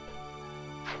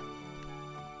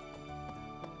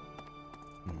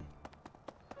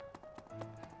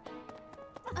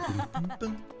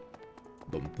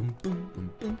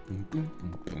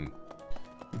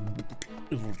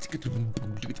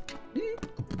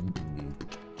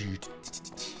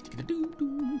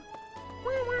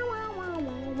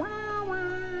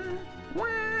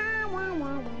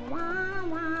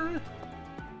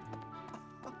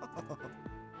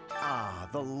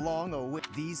 The long await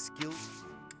these skills.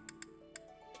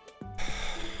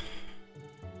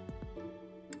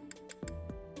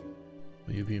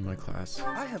 Will you be in my class?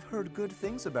 I have heard good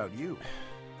things about you.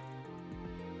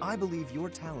 I believe your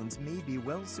talents may be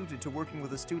well suited to working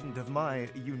with a student of my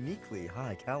uniquely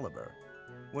high caliber.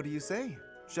 What do you say?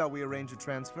 Shall we arrange a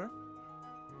transfer?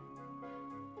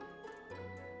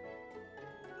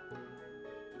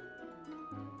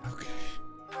 Okay.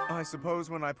 I suppose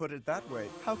when I put it that way,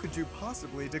 how could you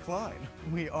possibly decline?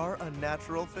 We are a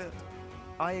natural fit.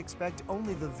 I expect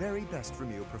only the very best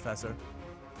from you, Professor.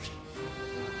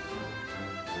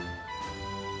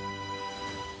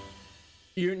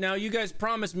 Now you guys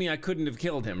promised me I couldn't have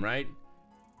killed him, right?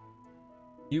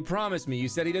 You promised me. You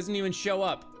said he doesn't even show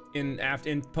up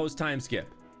in post time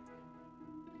skip.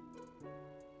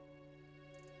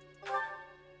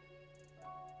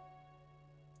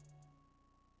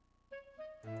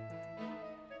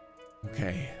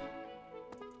 Okay.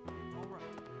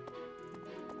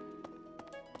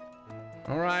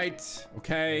 All right.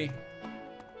 Okay.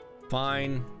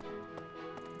 Fine.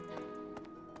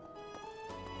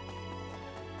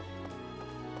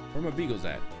 Where are my beagles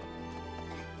at?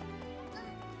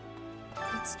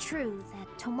 It's true that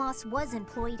Tomas was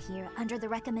employed here under the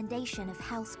recommendation of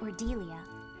House Ordelia,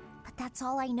 but that's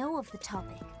all I know of the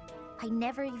topic. I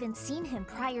never even seen him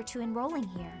prior to enrolling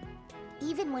here.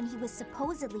 Even when he was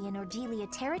supposedly in Ordelia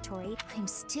territory, I'm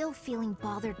still feeling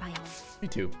bothered by all. Me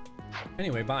too.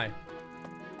 Anyway, bye.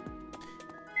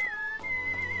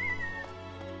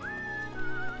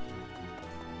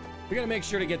 We gotta make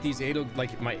sure to get these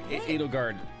my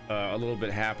Edelgard a little bit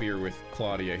happier with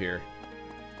Claudia here.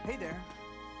 Hey there.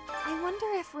 I wonder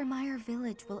if Remire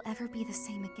Village will ever be the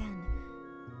same again.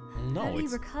 No, Abbey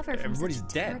recovered from such everybody's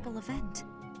a dead. terrible event.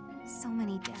 So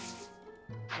many dead.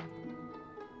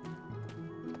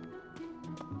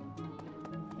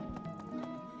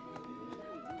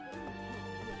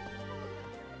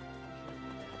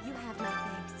 You have my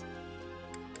thanks.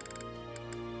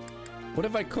 What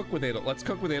if I cook with Edel? Let's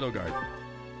cook with Edelgard.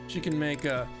 She can make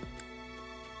a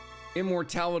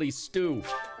immortality stew.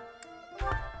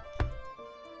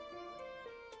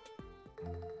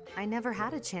 I never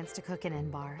had a chance to cook in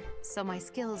Enbar, so my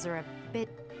skills are a bit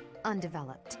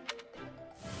undeveloped.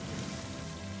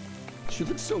 She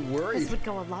looks so worried. This would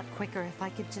go a lot quicker if I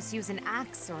could just use an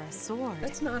axe or a sword.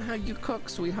 That's not how you cook,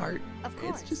 sweetheart. Of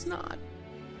course. It's just not.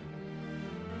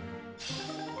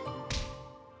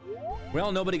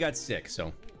 Well, nobody got sick,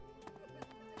 so.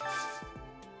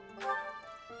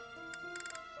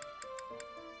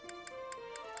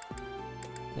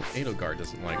 Well, Edelgard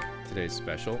doesn't like today's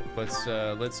special. Let's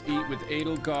eat with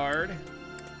Edelgard.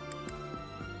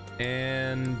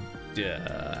 And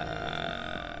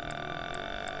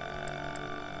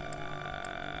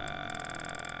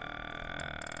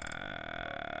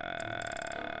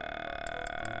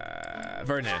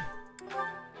Ferdinand.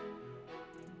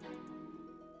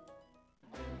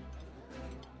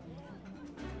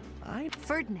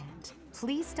 Ferdinand,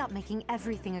 please stop making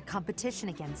everything a competition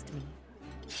against me.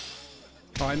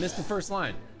 Oh, I missed the first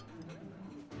line.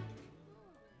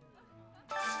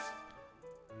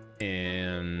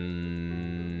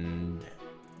 And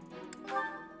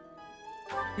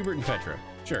Hubert and Petra,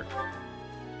 sure.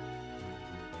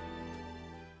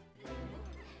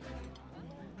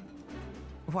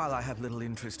 While I have little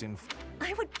interest in...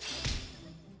 I would...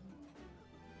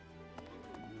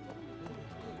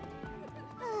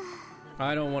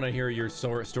 I don't want to hear your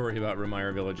story about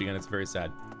Remire Village again. It's very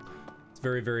sad. It's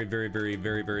very, very, very, very,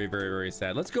 very, very, very, very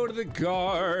sad. Let's go to the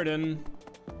garden.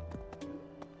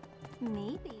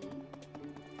 Maybe.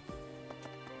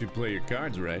 You play your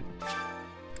cards right.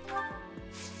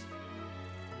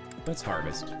 Let's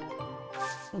harvest.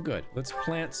 Oh, good. Let's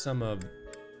plant some of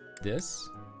this.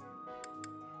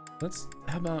 Let's,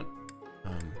 how about,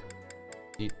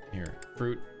 eat here,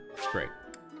 fruit, great.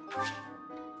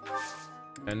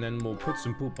 And then we'll put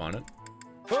some poop on it.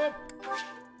 Poop!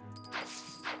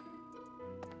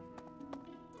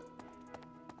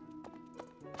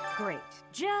 Great,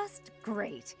 just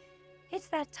great. It's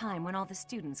that time when all the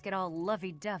students get all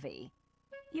lovey-dovey.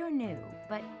 You're new,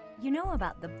 but you know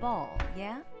about the ball,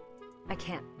 yeah? I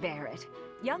can't bear it.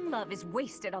 Young love is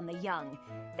wasted on the young.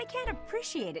 They can't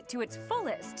appreciate it to its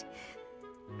fullest.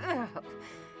 Ugh.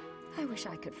 I wish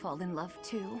I could fall in love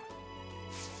too.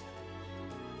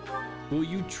 Will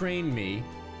you train me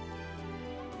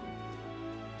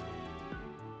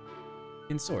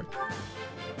in sword?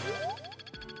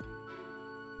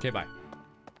 Okay, bye.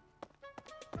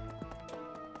 I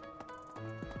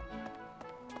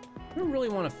don't really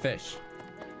want to fish.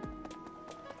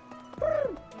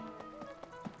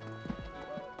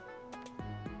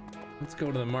 Let's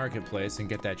go to the marketplace and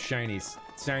get that shiny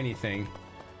thing.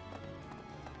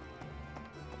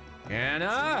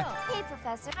 Anna! Hey,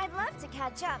 Professor. I'd love to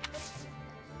catch up.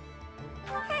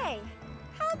 Hey,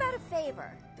 how about a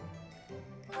favor?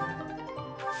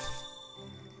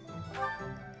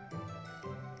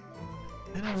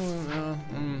 I don't know.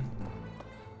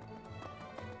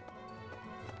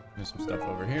 There's some stuff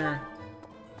over here.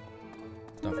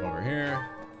 Stuff over here.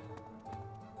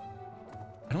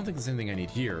 I don't think there's anything I need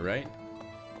here, right?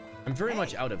 I'm very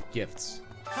much out of gifts.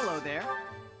 Hello there.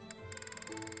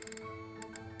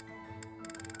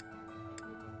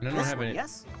 And I don't have any.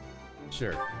 Yes?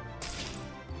 Sure.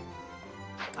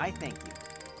 I thank you.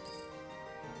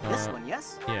 This one,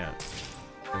 yes? Yeah.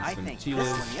 And I some think tea this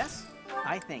leaves. one, yes?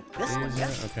 I think this one, Is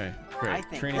yes? Okay, great. I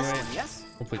think Training this weight. one, yes?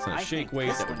 Hopefully it's not I shake think weight.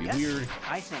 this That would one, be yes? weird.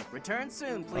 I think return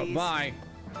soon, please. Bye.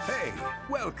 Hey,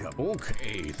 welcome.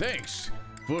 Okay, thanks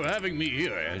for having me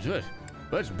here.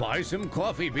 Let's buy some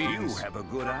coffee beans. You have a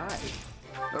good eye.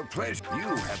 A pleasure.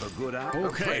 You have a good eye.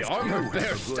 Okay, a pleasure. armored You bear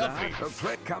have a good stuffy.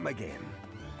 eye. Come again.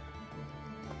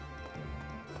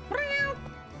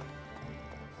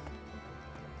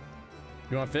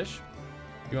 You want fish?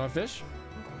 You want fish?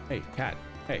 Hey, cat.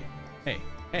 Hey, hey,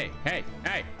 hey, hey,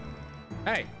 hey,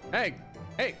 hey, hey,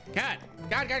 hey, cat.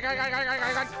 Cat.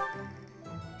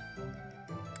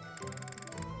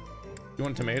 You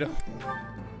want a tomato?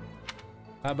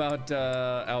 How about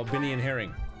Albinian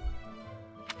herring?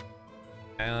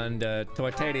 And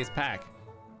tortades pack.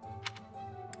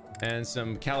 And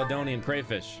some Caledonian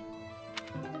crayfish.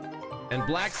 And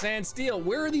black sand steel.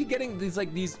 Where are they getting these,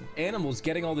 like, these animals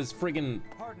getting all this friggin'...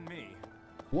 Pardon me.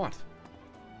 What?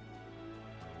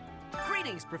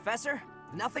 Greetings, Professor.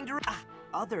 Nothing to...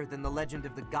 other than the legend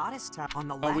of the goddess town on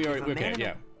the Oh, lack we are, of a okay, man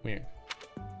yeah. Weird.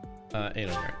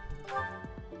 Ada, right.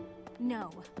 No.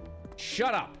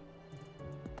 Shut up!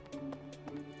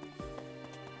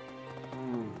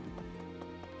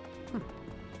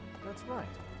 That's right.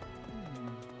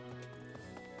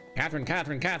 Catherine.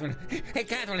 Hey,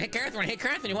 Catherine,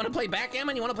 you want to play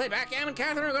backgammon?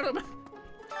 Catherine?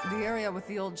 The area with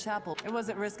the old chapel. It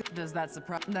wasn't risky. Does that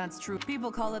surprise? That's true.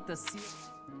 People call it the sea.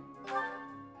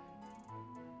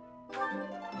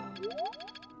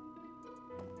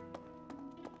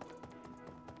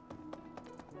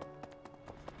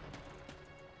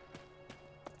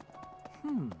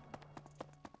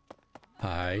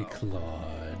 Hi,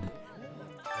 Claude.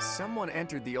 Someone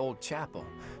entered the old chapel.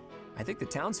 I think the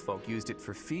townsfolk used it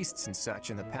for feasts and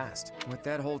such in the past. With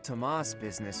that whole Tomas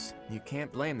business, you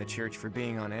can't blame the church for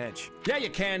being on edge. Yeah, you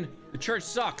can. The church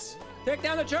sucks. Take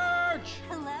down the church!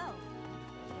 Hello.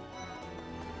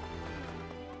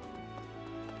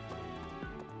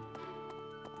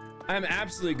 I'm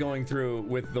absolutely going through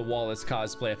with the Wallace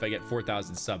cosplay if I get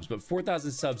 4,000 subs, but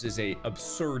 4,000 subs is a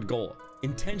absurd goal.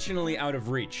 Intentionally out of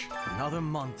reach. Another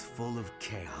month full of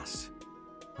chaos.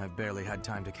 I've barely had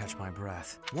time to catch my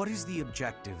breath. What is the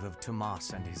objective of Tomas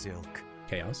and his ilk?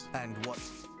 Chaos. And what...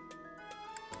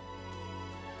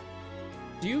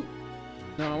 Do you...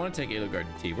 No, I want to take Edelgard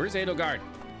tea. Where's Edelgard?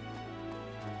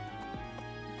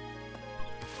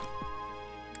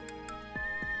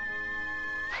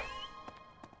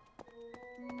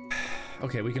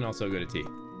 Okay, we can also go to tea.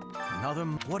 Another.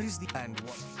 What is the and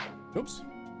what? Oops.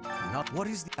 Not what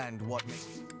is the and what?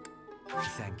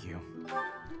 Thank you.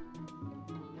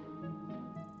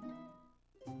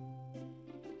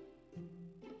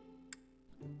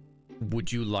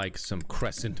 Would you like some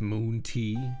crescent moon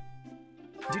tea?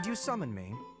 Did you summon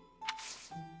me?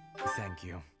 Thank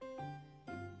you.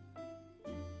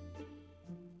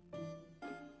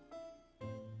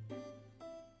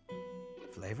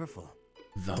 Flavorful.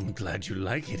 I'm glad you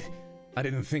like it. I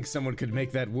didn't think someone could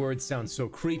make that word sound so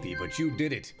creepy, but you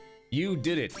did it. You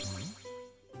did it.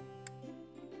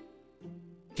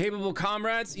 Capable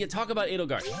comrades? Yeah, talk about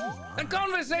Edelgard. The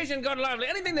conversation got lively.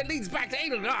 Anything that leads back to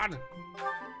Edelgard.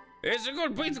 It's a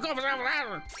good piece of coffee.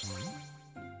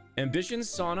 Ambitions,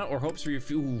 sauna, or hopes for your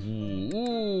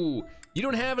ooh. You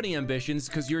don't have any ambitions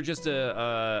because you're just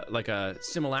a like a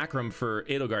simulacrum for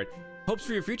Edelgard. Hopes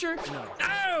for your future? No.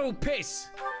 Oh, piss!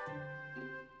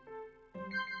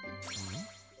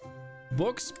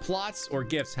 Books, plots, or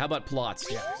gifts? How about plots?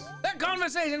 Yes. That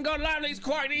conversation got lively. It's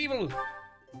quite evil.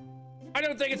 I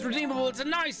don't think it's redeemable. It's a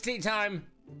nice tea time.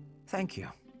 Thank you.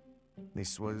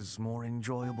 This was more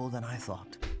enjoyable than I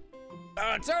thought.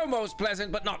 It's almost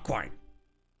pleasant, but not quite.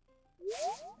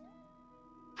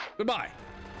 Goodbye.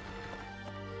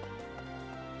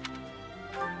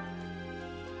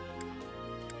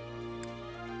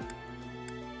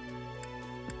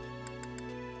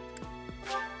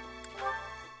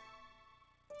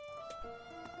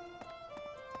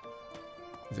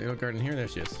 Is Edelgard in here? There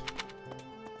she is.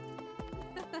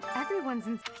 Everyone's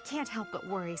in. I can't help but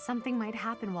worry something might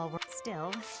happen while we're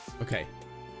still. Okay.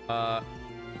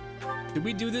 Did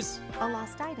we do this? A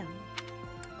lost item.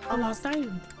 A lost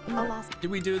item. A lost. Did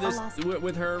we do this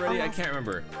with her already? I can't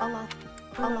remember. A lost.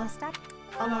 A lost item.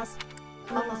 A lost.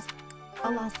 A lost.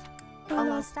 A lost. A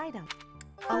lost item.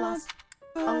 A lost.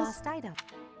 A lost item.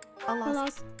 A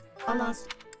lost. A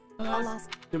lost. A lost.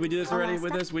 Did we do this already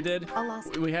with this? We did? A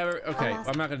lost. We have her? Okay,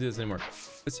 I'm not gonna do this anymore.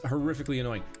 It's horrifically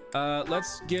annoying.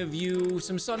 Let's give you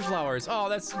some sunflowers. Oh,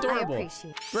 that's adorable. I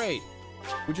appreciate. Great.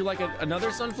 Would you like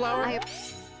another sunflower?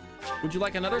 Would you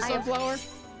like another sunflower?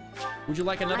 Would you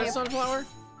like another sunflower?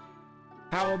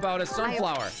 How about a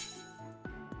sunflower?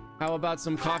 How about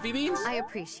some coffee beans? I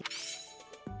appreciate.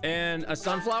 And a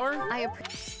sunflower? I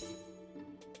appreciate.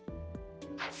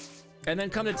 And then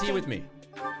come to tea with me.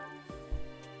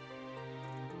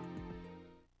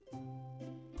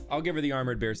 I'll give her the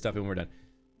armored bear stuff and we're done.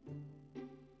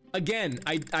 Again,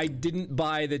 I didn't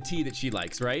buy the tea that she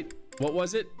likes, right? What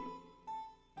was it?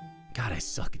 God, I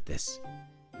suck at this.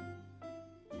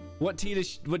 What tea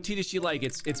does she like?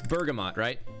 It's bergamot,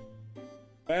 right?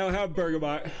 I don't have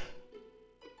bergamot.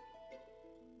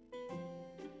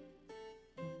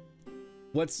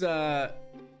 What's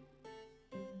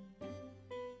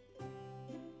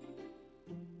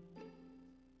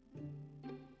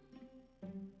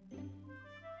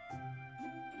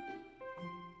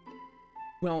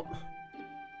well,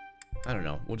 I don't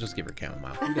know. We'll just give her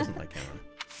chamomile. Who doesn't like chamomile?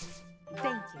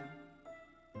 Thank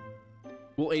you.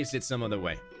 We'll ace it some other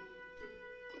way.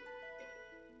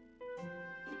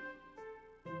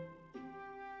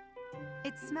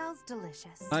 It smells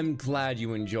delicious. I'm glad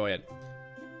you enjoy it.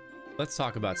 Let's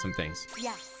talk about some things.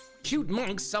 Yes. Cute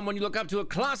monks, someone you look up to at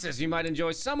classes you might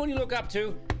enjoy. Someone you look up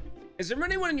to. Is there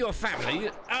anyone in your family?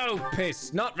 Oh,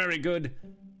 piss. Not very good.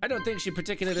 I don't think she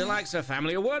particularly likes her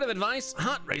family. A word of advice,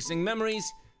 heart racing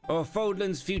memories, or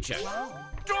Fodlan's future.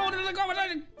 Drawn into the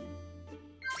conversation.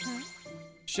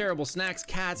 Shareable snacks,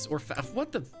 cats, or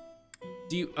what the?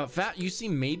 Do you, you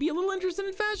seem maybe a little interested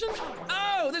in fashion?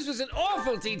 Oh, this was an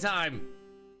awful tea time.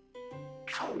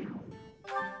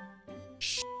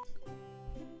 Shh.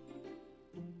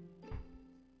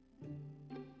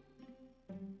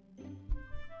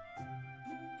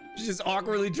 She's just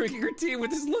awkwardly drinking her tea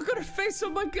with this look on her face. Oh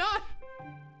my god.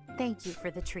 Thank you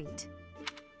for the treat.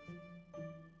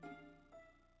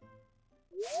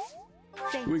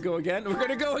 Can we go again? We're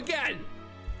gonna go again.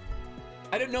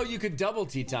 I didn't know you could double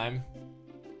tea time.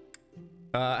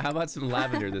 How about some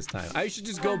lavender this time? I should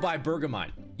just go buy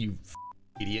bergamot, you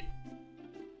idiot.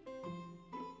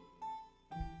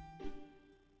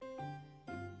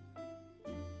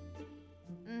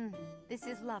 This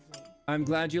is lovely. I'm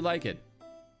glad you like it.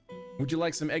 Would you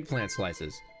like some eggplant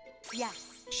slices?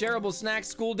 Yes. Shareable snacks,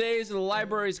 school days, or the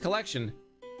library's collection.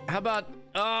 How about,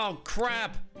 oh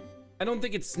crap. I don't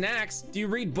think it's snacks. Do you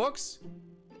read books?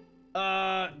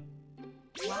 Wow.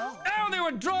 Oh, they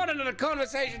were drawn into the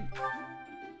conversation.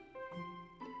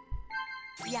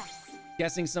 Yes.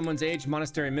 Guessing someone's age,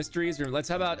 monastery mysteries, or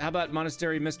how about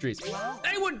monastery mysteries?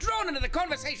 They were drawn into the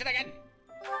conversation again.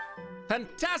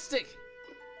 Fantastic.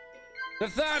 The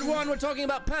third one, we're talking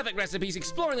about perfect recipes,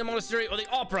 exploring the monastery or the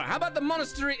opera. How about the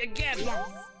monastery again? Yes.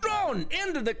 Drawn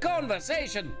into the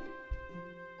conversation.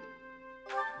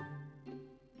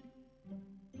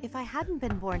 If I hadn't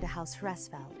been born to House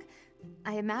Hresvelg,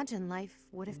 I imagine life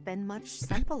would have been much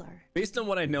simpler. Based on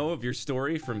what I know of your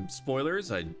story from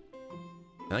spoilers, I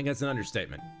think that's an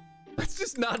understatement.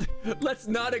 Let's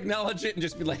not acknowledge it and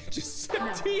just be like, just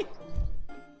 17.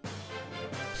 No.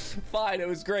 Fine, it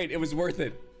was great. It was worth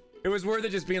it. It was worth it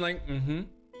just being like, mm-hmm.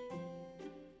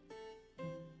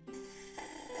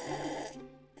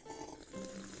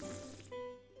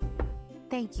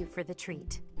 Thank you for the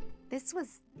treat. This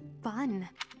was fun.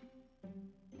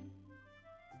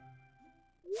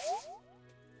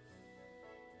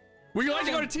 Would you like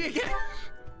to go to tea again?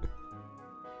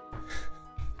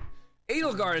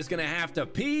 Edelgard is gonna have to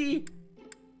pee.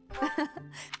 Thank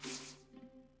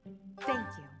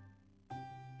you.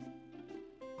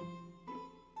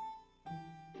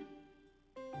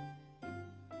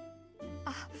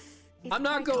 I'm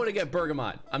not going to get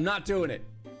Bergamot. I'm not doing it.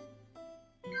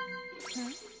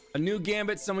 A new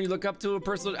gambit, someone you look up to, a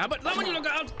personal. How about someone you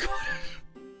look up?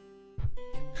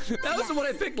 That was the one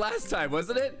I picked last time,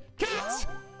 wasn't it? Cats.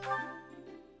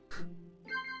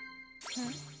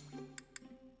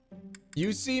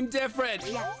 You seem different.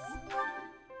 Yes.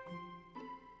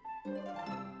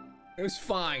 It was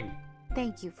fine.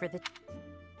 Thank you for the.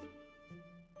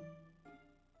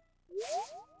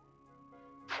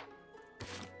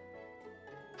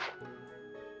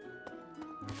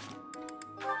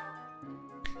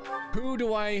 Who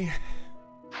do I...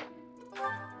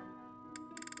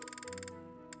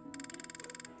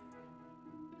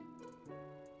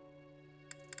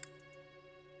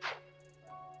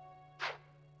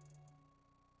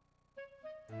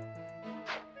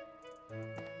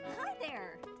 Hi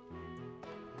there.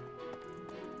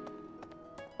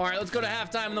 All right, let's go to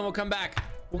halftime and then we'll come back.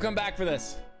 We'll come back for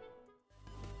this.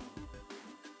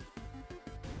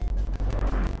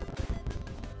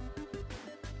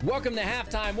 Welcome to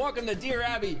halftime. Welcome to Dear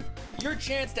Abby. Your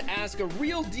chance to ask a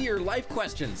real deer life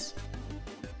questions.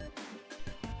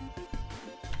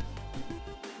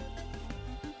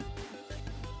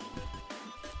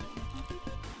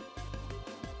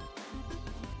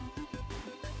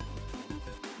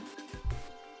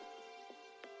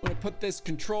 I'm gonna put this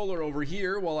controller over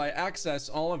here while I access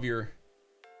all of your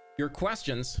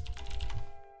questions.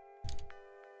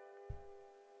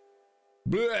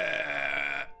 Blah.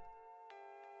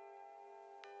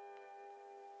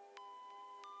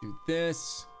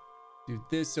 Do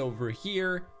this over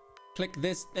here, click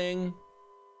this thing.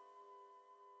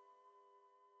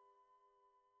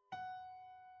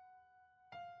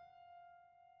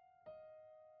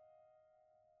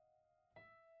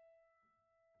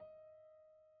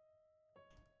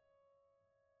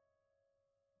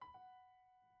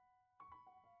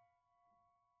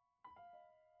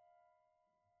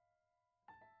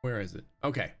 Where is it?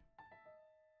 Okay.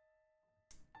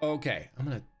 Okay, I'm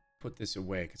gonna put this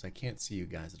away because I can't see you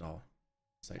guys at all.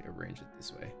 So I arrange it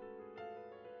this way.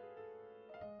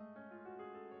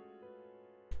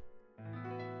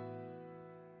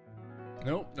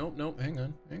 Nope. Hang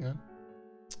on.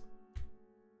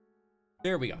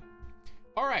 There we go.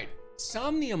 All right.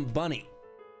 Somnium Bunny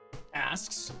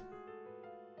asks,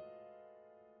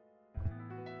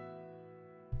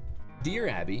 Dear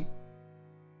Abby,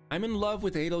 I'm in love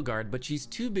with Edelgard, but she's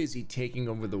too busy taking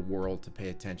over the world to pay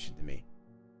attention to me.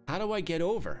 How do I get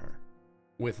over her?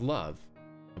 With love,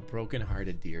 a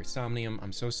broken-hearted dear. Somnium,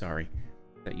 I'm so sorry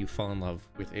that you fall in love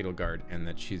with Edelgard and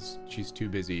that she's too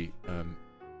busy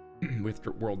with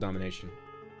world domination.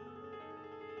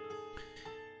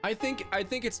 I think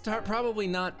it's probably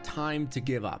not time to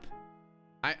give up.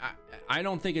 I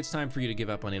don't think it's time for you to give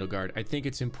up on Edelgard. I think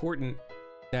it's important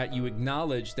that you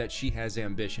acknowledge that she has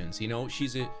ambitions. You know,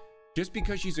 just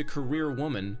because she's a career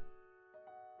woman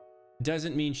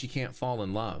doesn't mean she can't fall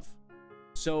in love.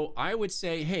 So I would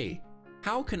say, hey,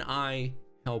 how can I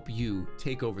help you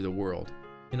take over the world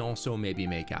and also maybe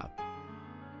make out?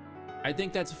 I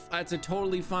think that's a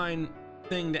totally fine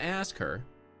thing to ask her.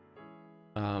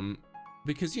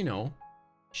 Because, you know,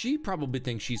 she probably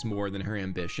thinks she's more than her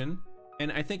ambition.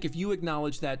 And I think if you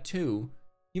acknowledge that too,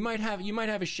 you might have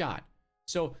a shot.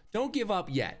 So don't give up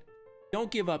yet. Don't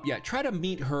give up yet. Try to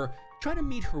meet her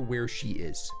where she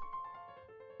is.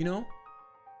 You know?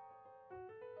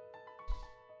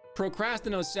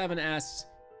 Procrastino7 asks,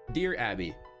 Dear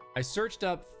Abby, I searched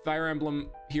up Fire Emblem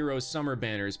Heroes summer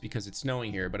banners because it's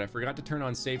snowing here, but I forgot to turn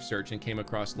on safe search and came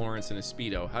across Lawrence in a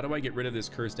Speedo. How do I get rid of this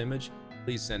cursed image?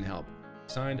 Please send help.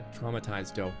 Signed,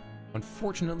 Traumatized Doe.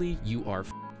 Unfortunately, you are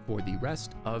for the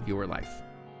rest of your life.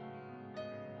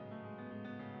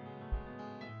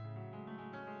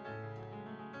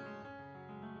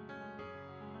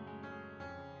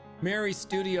 Mary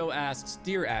Studio asks,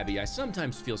 Dear Abby, I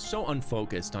sometimes feel so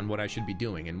unfocused on what I should be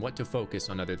doing and what to focus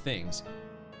on other things.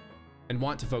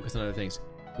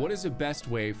 What is the best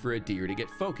way for a deer to get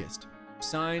focused?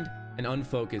 Signed, an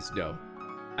unfocused doe.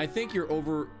 I think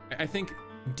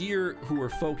deer who are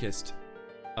focused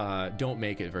don't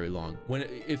make it very long.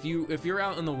 If you're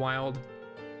out in the wild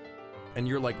and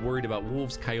you're like worried about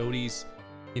wolves, coyotes,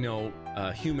 you know,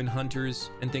 human hunters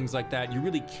and things like that, you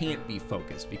really can't be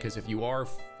focused, because if you are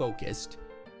focused,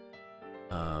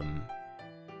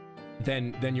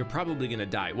 then you're probably gonna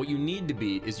die. What you need to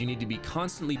be is you need to be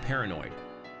constantly paranoid.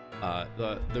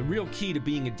 The real key to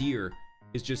being a deer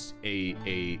is just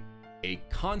a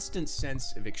constant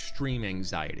sense of extreme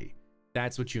anxiety.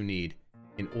 That's what you need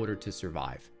in order to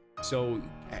survive. So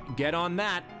get on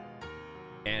that,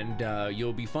 and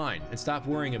you'll be fine. And stop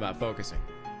worrying about focusing.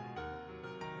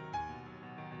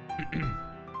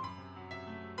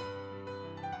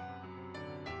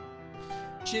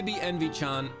 Chibi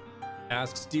Envy-chan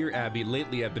asks, Dear Abby,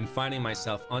 lately I've been finding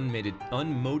myself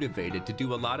unmotivated to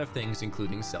do a lot of things,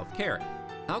 including self-care.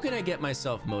 How can I get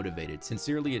myself motivated?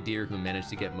 Sincerely, a deer who managed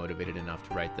to get motivated enough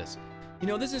to write this. You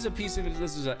know, this is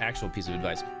an actual piece of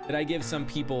advice that I give some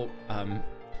people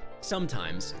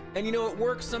sometimes. And you know, it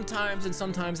works sometimes and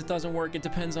sometimes it doesn't work. It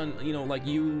depends on, you know, like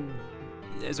you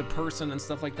as a person and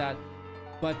stuff like that.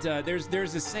 But there's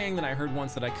this saying that I heard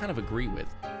once that I kind of agree with,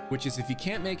 which is, if you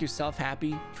can't make yourself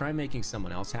happy, try making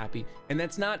someone else happy. And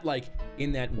that's not like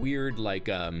in that weird, like,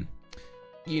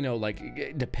 you know,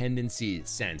 like dependency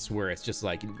sense where it's just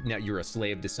like now you're a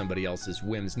slave to somebody else's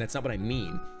whims. And that's not what I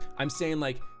mean. I'm saying,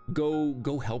 like,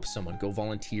 go help someone, go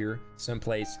volunteer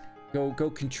someplace, go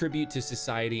contribute to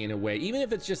society in a way, even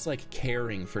if it's just like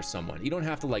caring for someone. You don't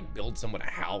have to like build someone a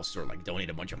house or like donate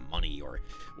a bunch of money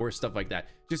or stuff like that.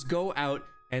 Just go out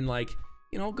and, like,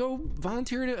 you know, go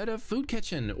volunteer at a food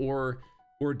kitchen or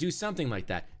do something like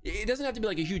that. It doesn't have to be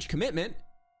like a huge commitment.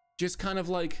 Just kind of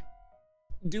like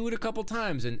do it a couple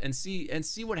times and see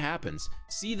what happens.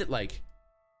 See that, like,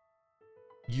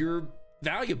 you're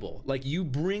valuable, like you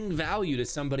bring value to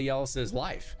somebody else's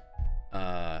life.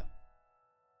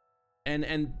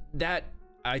 And that,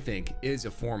 I think, is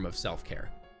a form of self-care,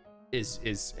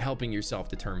 is helping yourself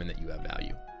determine that you have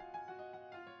value.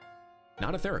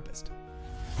 Not a therapist.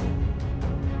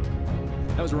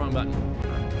 That was the wrong button.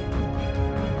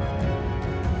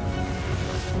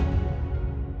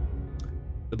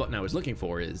 The button I was looking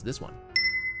for is this one.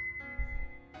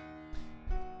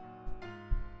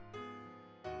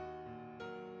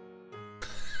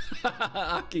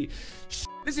 Aki,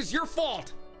 this is your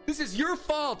fault. This is your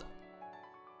fault.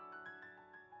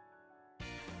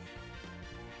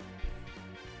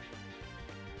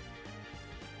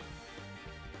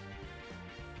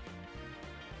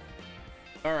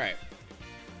 All right.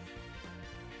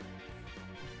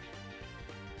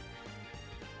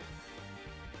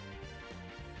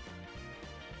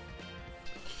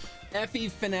 Effie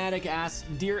Fanatic asks,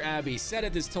 Dear Abby,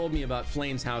 Sedith has told me about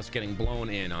Flame's house getting blown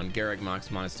in on Garreg-Mox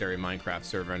Monastery Minecraft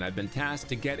server, and I've been tasked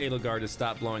to get Edelgard to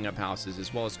stop blowing up houses,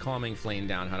 as well as calming Flame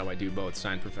down. How do I do both?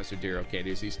 Signed, Professor Deer. Okay,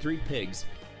 there's these three pigs.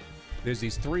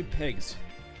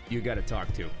 You gotta talk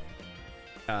to.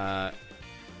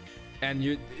 And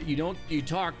you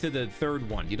talk to the third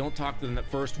one. You don't talk to the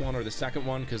first one or the second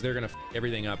one, because they're gonna f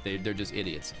everything up. They're just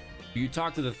idiots. You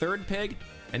talk to the third pig,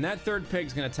 and that third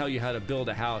pig's gonna tell you how to build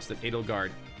a house that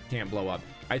Edelgard can't blow up.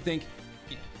 I think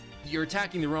you're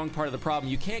attacking the wrong part of the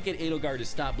problem. You can't get Edelgard to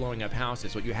stop blowing up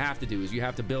houses. What you have to do is you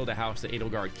have to build a house that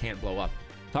Edelgard can't blow up.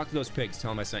 Talk to those pigs,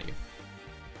 tell them I sent you.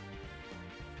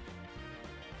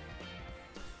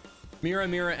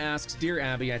 Mira asks, Dear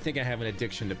Abby, I think I have an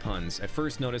addiction to puns. I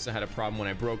first noticed I had a problem when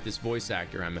I broke this voice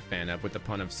actor I'm a fan of with the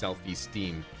pun of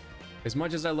self-esteem. As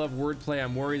much as I love wordplay,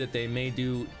 I'm worried that they may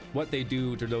do what they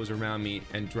do to those around me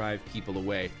and drive people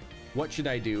away. What should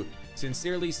I do?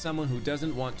 Sincerely, someone who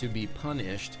doesn't want to be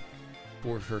punished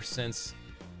for her sense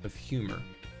of humor.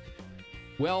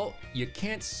 Well, you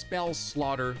can't spell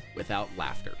slaughter without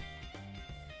laughter.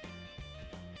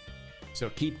 So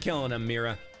keep killing them,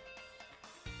 Mira.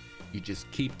 You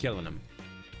just keep killing them.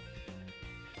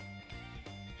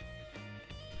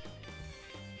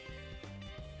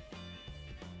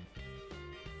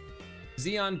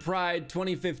 Xeon Pride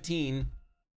 2015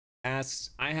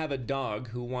 asks, I have a dog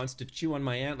who wants to chew on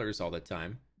my antlers all the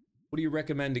time. What do you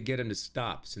recommend to get him to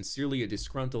stop? Sincerely, a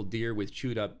disgruntled deer with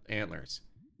chewed up antlers.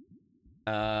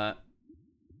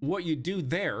 What you do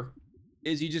there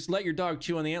is you just let your dog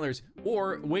chew on the antlers,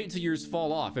 or wait till yours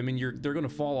fall off. I mean, they're gonna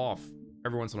fall off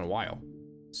every once in a while.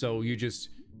 So you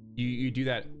just, you do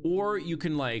that. Or you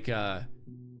can like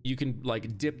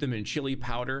dip them in chili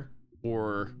powder,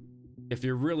 or if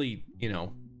you're really, you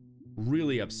know,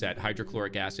 really upset,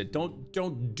 hydrochloric acid.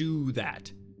 Don't do that,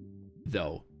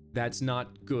 though. That's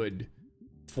not good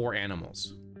for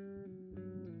animals.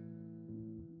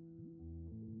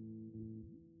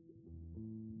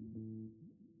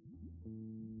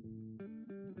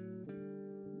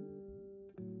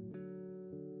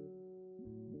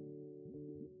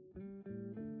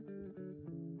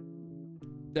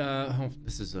 Oh,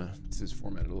 this is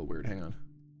formatted a little weird. Hang on.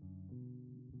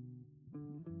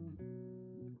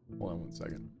 Hold on one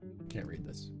second. Can't read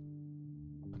this.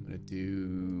 I'm gonna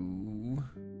do.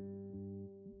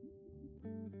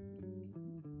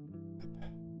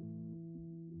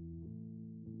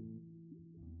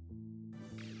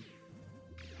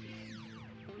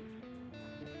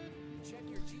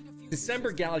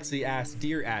 December Galaxy asks,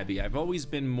 Dear Abbey, I've always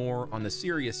been more on the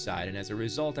serious side, and as a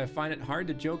result, I find it hard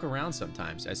to joke around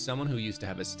sometimes. As someone who used to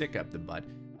have a stick up the butt,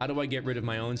 how do I get rid of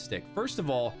my own stick? First of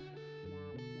all,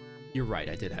 you're right,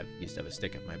 I used to have a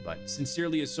stick up my butt.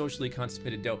 Sincerely, a socially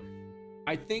constipated doe.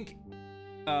 I think,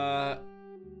 I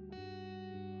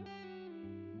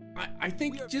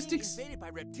think just invaded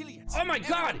by reptilians. Oh my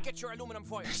God! Get your aluminum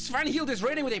foil. Svanhild is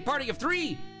raiding with a party of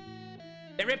 3.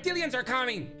 The reptilians are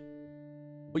coming.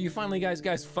 Well, you finally,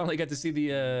 guys finally got to see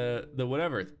the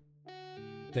whatever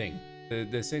thing,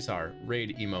 the Caesar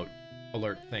raid emote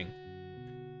alert thing.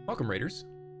 Welcome, Raiders.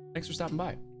 Thanks for stopping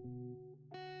by.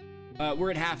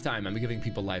 We're at halftime. I'm giving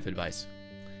people life advice.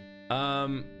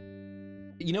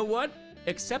 You know what?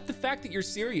 Accept the fact that you're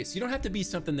serious. You don't have to be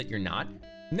something that you're not.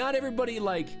 Not everybody,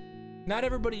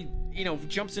 you know,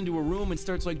 jumps into a room and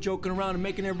starts like joking around and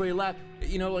making everybody laugh.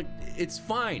 You know, like, it's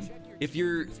fine. If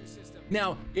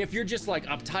you're just like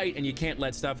uptight and you can't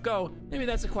let stuff go, maybe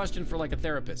that's a question for like a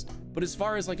therapist. But as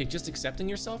far as like just accepting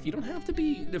yourself, you don't have to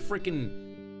be the freaking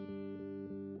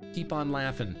keep on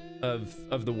laughing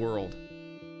of the world.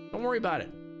 Don't worry about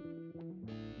it.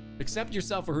 Accept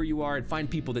yourself for who you are and find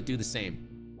people that do the same.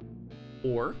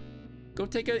 Or go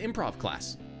take an improv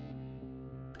class.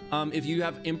 If you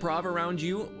have improv around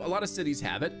you, a lot of cities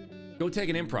have it. Go take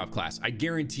an improv class. I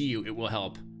guarantee you it will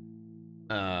help.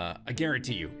 I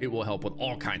guarantee you it will help with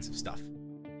all kinds of stuff.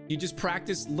 You just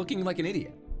practice looking like an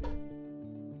idiot.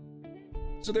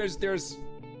 So there's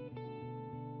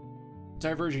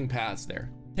diverging paths there.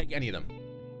 Take any of them.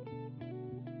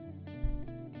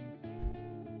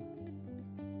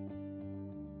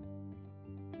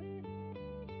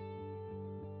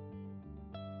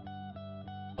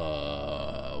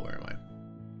 Where am I?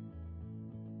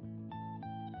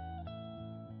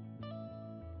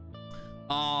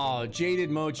 Oh, Jaded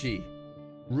Mochi.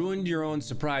 Ruined your own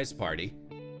surprise party.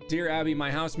 Dear Abbey, my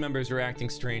house members are acting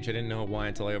strange. I didn't know why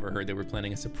until I overheard they were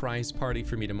planning a surprise party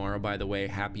for me tomorrow. By the way,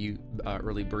 happy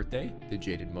early birthday to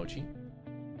Jaded Mochi.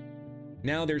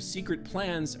 Now their secret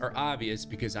plans are obvious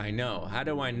because I know. How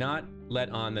do I not let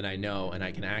on that I know and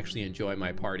I can actually enjoy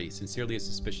my party? Sincerely, a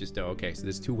suspicious doe. Okay, so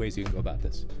there's 2 ways you can go about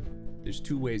this. There's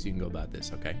 2 ways you can go about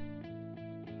this, okay?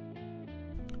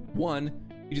 1,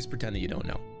 you just pretend that you don't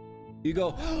know. You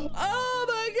go, oh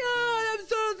my God, I'm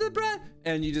so surprised.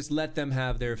 And you just let them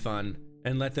have their fun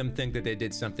and let them think that they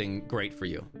did something great for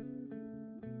you.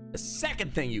 The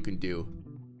second thing you can do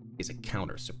is a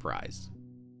counter surprise.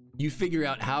 You figure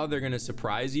out how they're gonna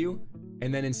surprise you,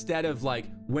 and then instead of like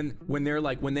when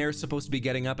they're supposed to be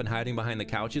getting up and hiding behind the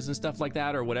couches and stuff like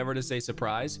that or whatever to say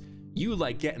surprise, you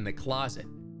like get in the closet.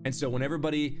 And so when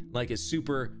everybody like is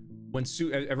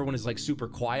everyone is like super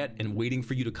quiet and waiting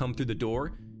for you to come through the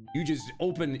door, you just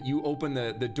open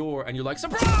the door and you're like,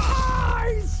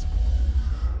 surprise!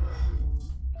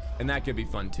 And that could be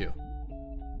fun too.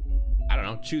 I don't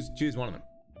know, choose one of them.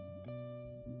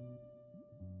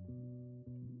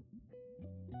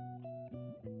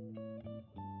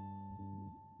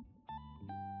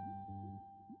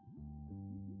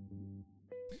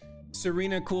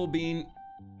 Serena Coolbean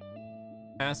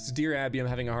asks, Dear Abbey, I'm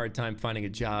having a hard time finding a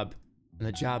job, and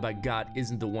the job I got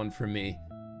isn't the one for me.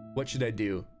 What should I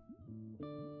do?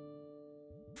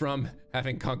 From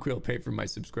having Conquil pay for my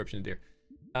subscription, dear.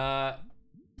 I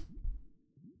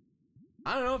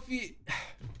don't know if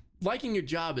liking your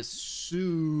job is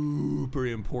super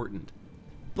important,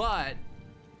 but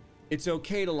it's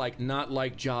okay to like not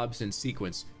like jobs in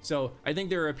sequence. So I think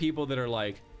there are people that are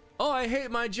like, oh, I hate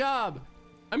my job.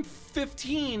 I'm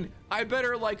 15. I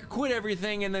better like quit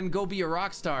everything and then go be a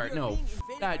rock star. No,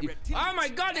 that. Oh my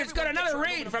God, it's got another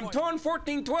raid from Tone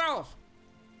 1412.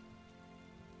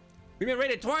 We've been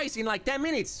raided twice in like 10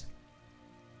 minutes.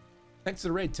 Thanks to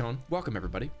the raid, Tone. Welcome,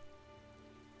 everybody.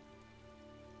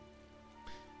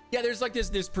 Yeah, there's like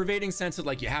this pervading sense of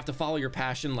like you have to follow your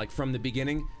passion like from the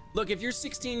beginning. Look, if you're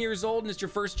 16 years old and it's your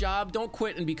first job, don't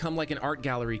quit and become like an art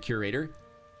gallery curator.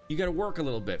 You got to work a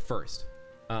little bit first.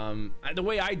 The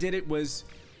way I did it was,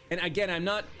 and again, I'm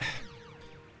not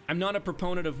a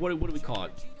proponent of what do we call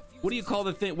it? What do you call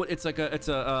the thing? It's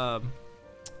a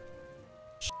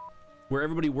where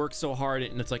everybody works so hard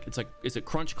and it's like is it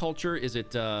crunch culture? Is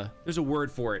it there's a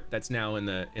word for it that's now in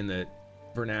the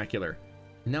vernacular.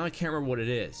 Now I can't remember what it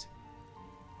is.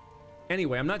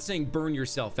 Anyway, I'm not saying burn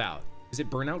yourself out. Is it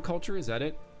burnout culture? Is that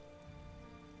it?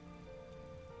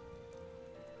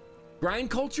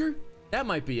 Grind culture? That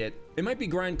might be it. It might be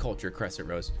grind culture, Crescent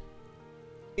Rose.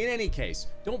 In any case,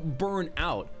 don't burn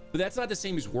out, but that's not the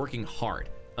same as working hard.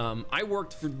 I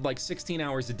worked for like 16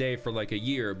 hours a day for like a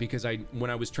year because when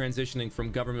I was transitioning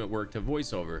from government work to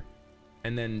voiceover,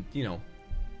 and then, you know,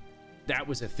 that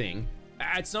was a thing.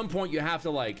 At some point you have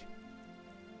to like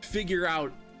figure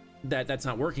out that that's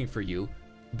not working for you,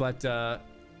 but I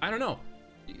don't know.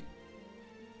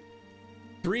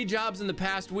 3 jobs in the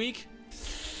past week?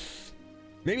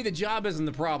 Maybe the job isn't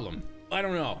the problem. I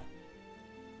don't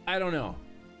know.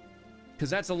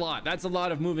 Because that's a lot. That's a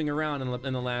lot of moving around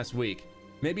in the last week.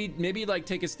 Maybe like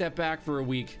take a step back for a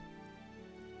week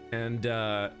and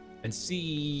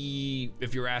see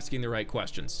if you're asking the right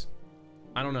questions.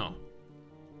 I don't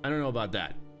know about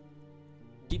that.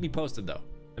 Keep me posted though.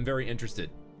 I'm very interested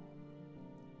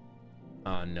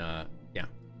on yeah.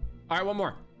 All right, one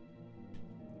more.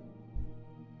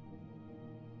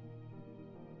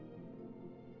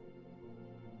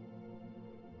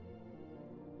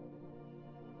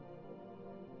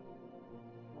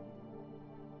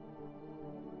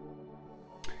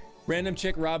 Random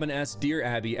chick Robin asks, Dear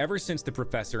Abby, ever since the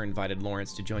professor invited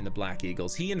Lawrence to join the Black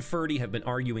Eagles, he and Ferdy have been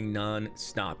arguing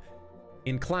non-stop.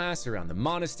 In class, around the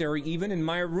monastery, even in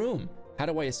my room. How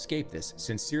do I escape this?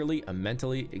 Sincerely, a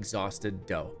mentally exhausted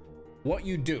doe. What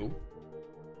you do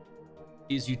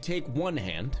is you take one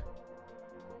hand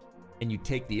and you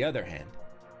take the other hand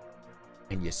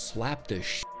and you slap the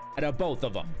shit out of both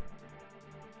of them.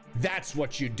 That's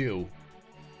what you do.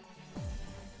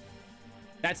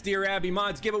 That's Dear Abby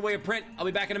Mods giveaway a print. I'll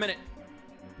be back in a minute.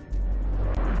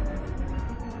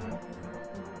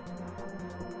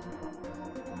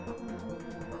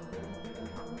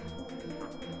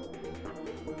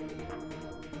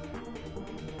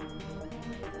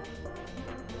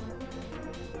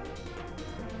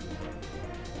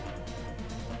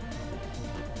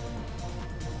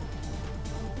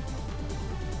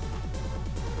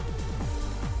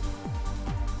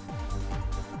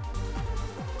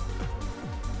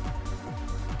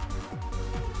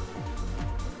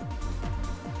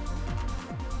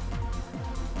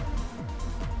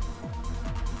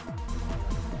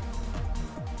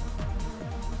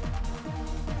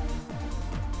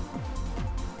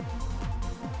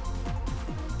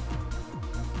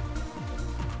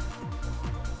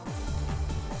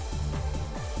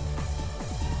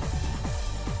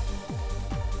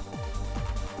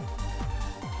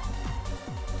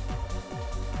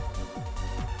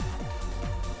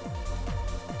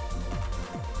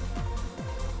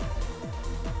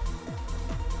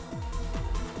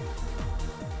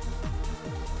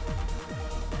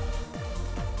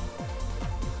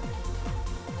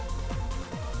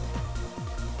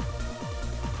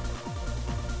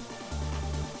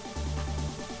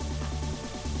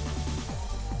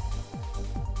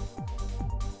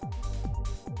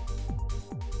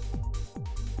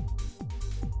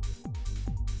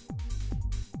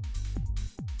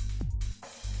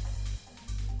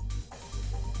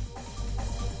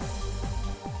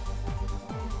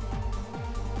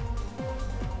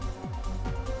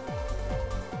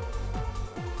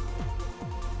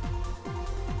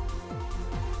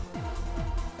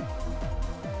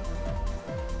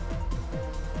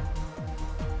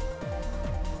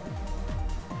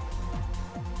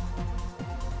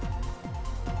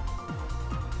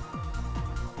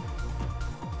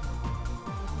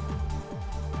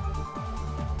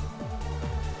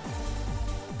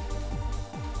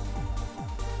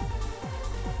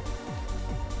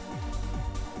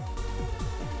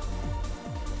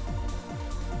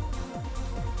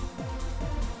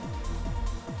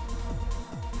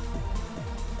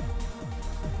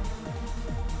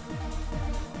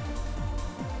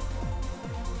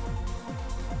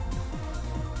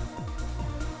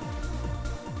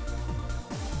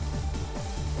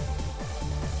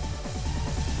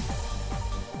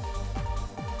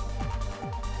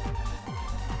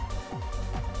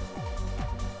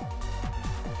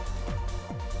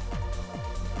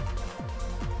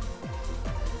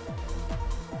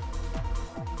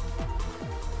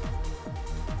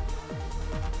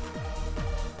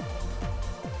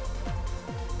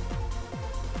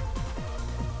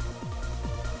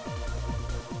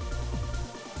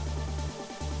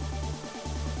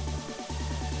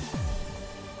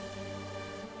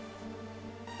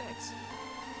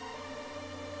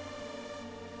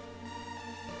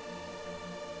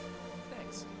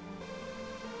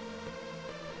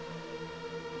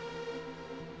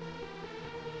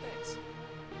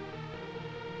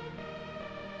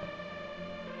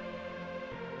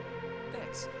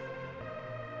 Thanks.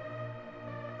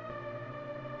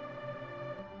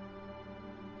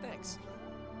 Thanks.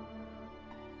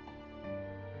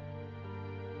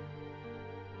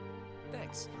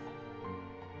 Thanks.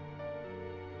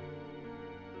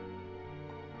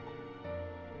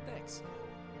 Thanks.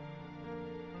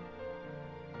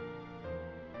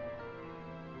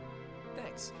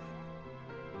 Thanks.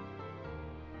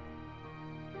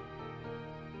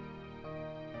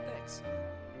 Thanks.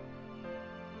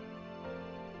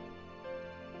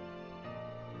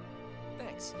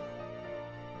 Thanks.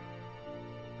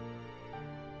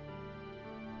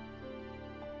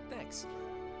 Thanks. Thanks.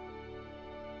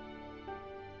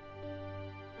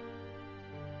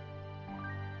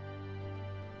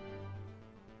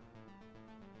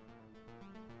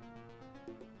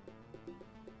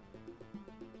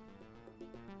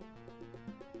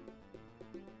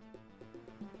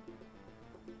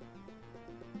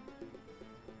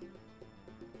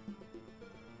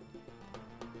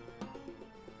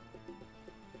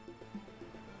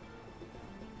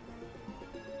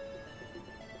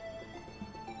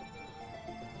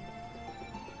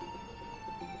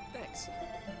 Thanks.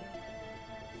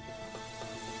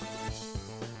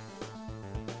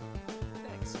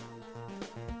 Thanks. Thanks. Thanks.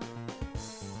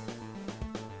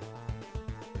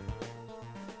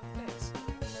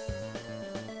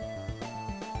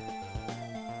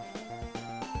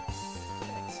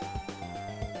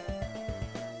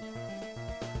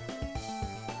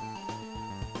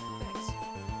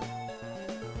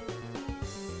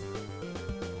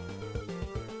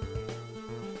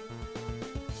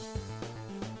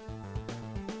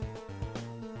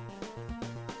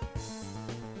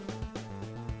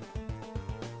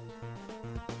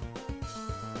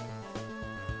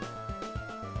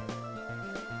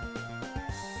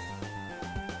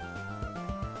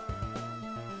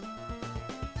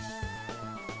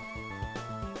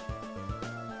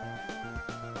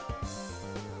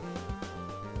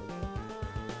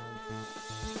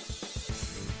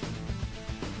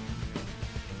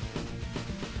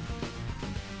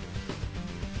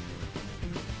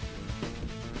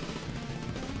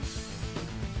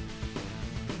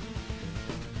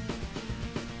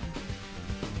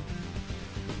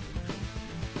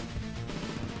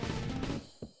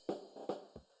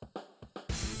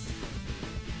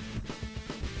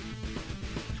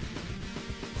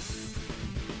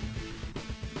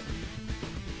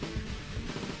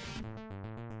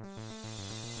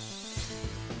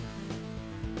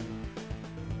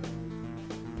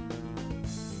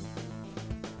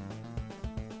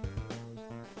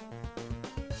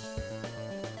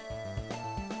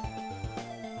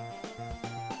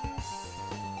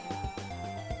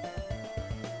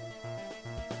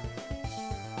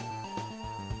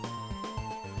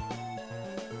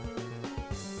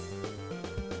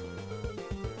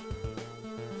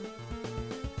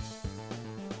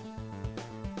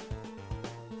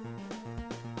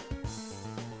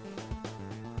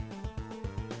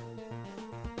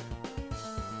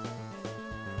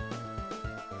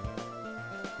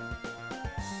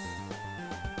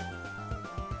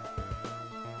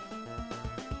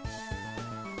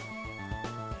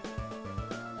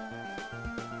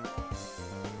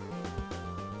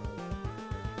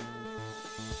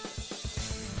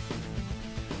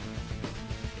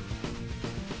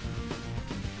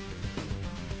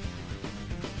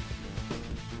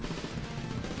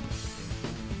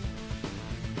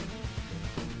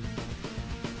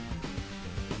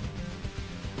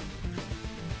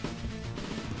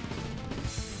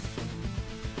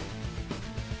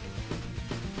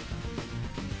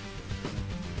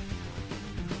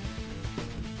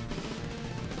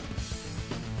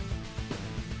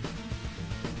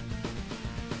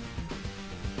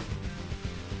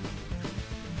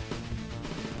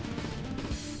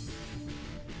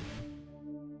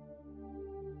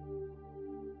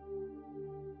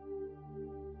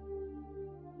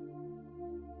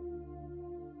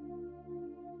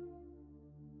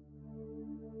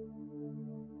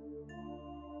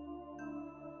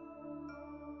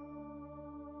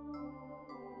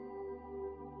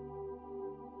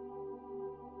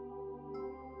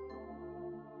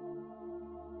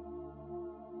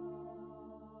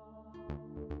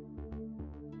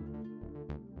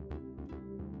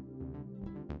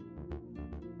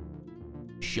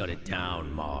 Shut it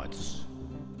down, mods.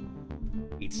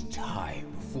 It's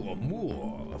time for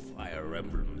more Fire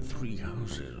Emblem Three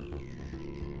Houses.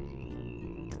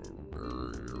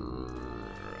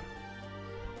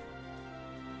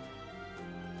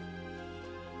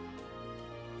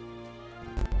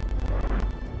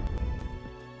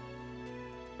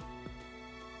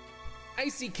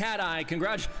 Icy Cat Eye,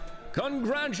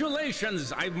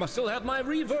 Congratulations! I must still have my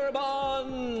reverb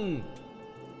on!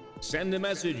 Send a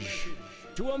message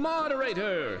to a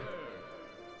moderator.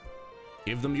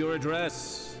 Give them your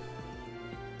address.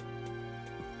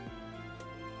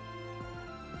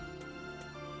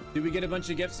 Did we get a bunch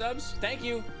of gift subs? Thank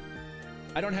you.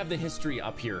 I don't have the history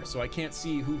up here, so I can't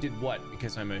see who did what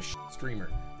because I'm a streamer.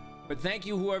 But thank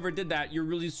you, whoever did that. You're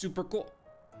really super cool.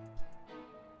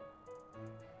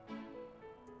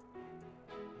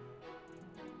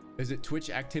 Is it Twitch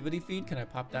activity feed? Can I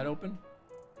pop that open?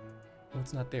 Oh,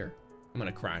 it's not there. I'm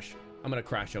gonna crash. I'm gonna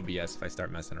crash OBS if I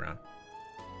start messing around.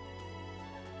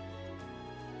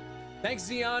 Thanks,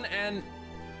 Xeon and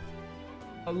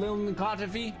a Lil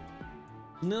Cotify.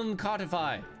 Lil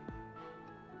Cotify.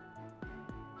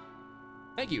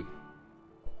 Thank you.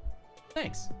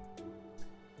 Thanks.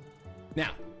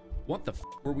 Now, what the f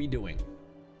were we doing?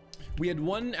 We had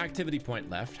one activity point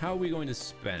left. How are we going to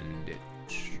spend it?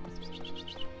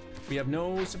 We have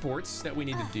no supports that we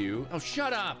need to do. Oh,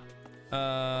 shut up!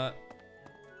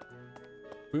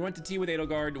 We went to tea with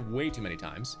Edelgard way too many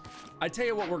times. I tell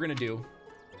you what we're gonna do.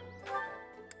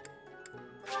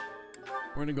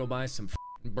 We're gonna go buy some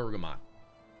bergamot.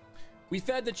 We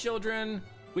fed the children.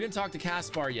 We didn't talk to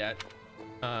Caspar yet.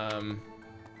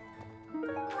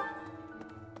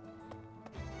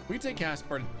 We take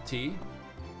Caspar to tea.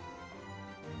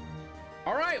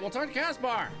 All right, we'll talk to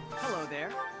Caspar. Hello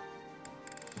there.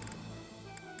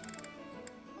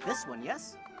 This one,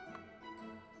 yes?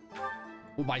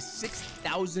 We'll buy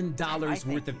 $6,000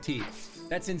 worth of tea.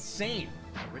 That's insane.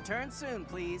 Return soon,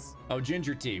 please. Oh,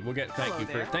 ginger tea. We'll get.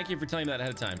 Thank you for telling me that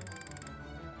ahead of time.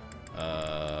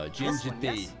 Ginger tea.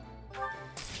 Yes?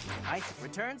 I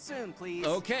return soon, please.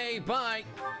 Okay, bye.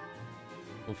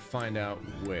 We'll find out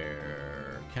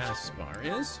where Caspar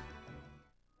is.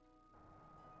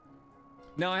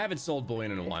 No, I haven't sold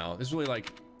bullion in a while. It's really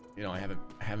like, you know, I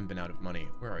haven't been out of money.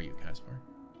 Where are you, Caspar?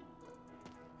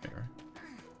 There.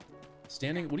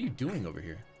 Standing. What are you doing over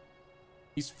here?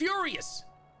 He's furious.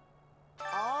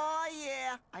 Oh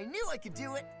yeah, I knew I could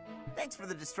do it. Thanks for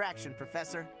the distraction,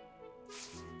 Professor.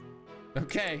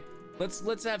 Okay,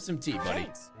 let's have some tea, buddy.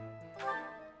 Thanks.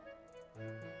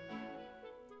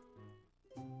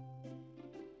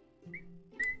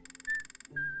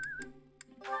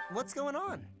 What's going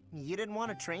on? You didn't want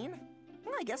to train?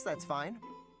 Well, I guess that's fine.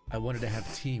 I wanted to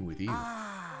have tea with you.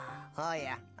 Oh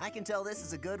yeah, I can tell this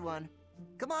is a good one.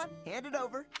 Come on, hand it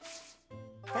over.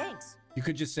 Thanks. You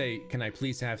could just say, "Can I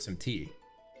please have some tea?"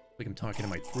 Like I'm talking to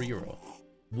my 3-year-old.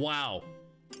 Wow.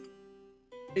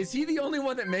 Is he the only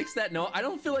one that makes that noise? I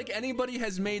don't feel like anybody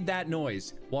has made that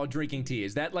noise while drinking tea.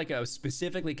 Is that like a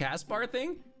specifically Caspar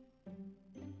thing?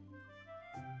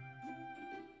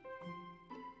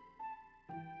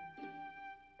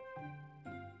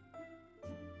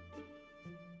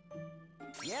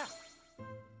 Yeah.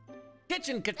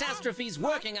 Kitchen catastrophes,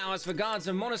 working hours for guards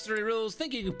and monastery rules.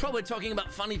 Think you're probably talking about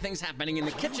funny things happening in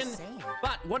the kitchen.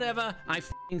 But whatever, I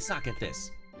f***ing suck at this.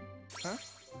 Huh?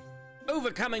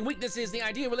 Overcoming weaknesses, the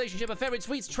ideal relationship of favorite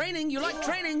sweets. Training, you like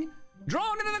training.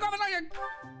 Drawn into the conversation.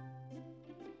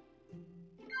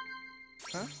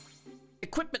 Huh?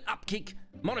 Equipment upkeep,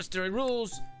 monastery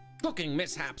rules, cooking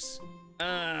mishaps.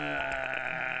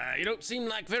 You don't seem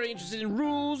like very interested in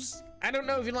rules. I don't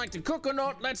know if you like to cook or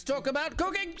not. Let's talk about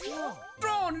cooking.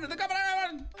 Drawn into the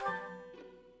conversation.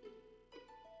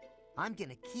 I'm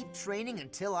gonna keep training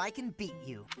until I can beat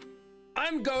you.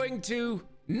 I'm going to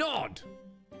nod.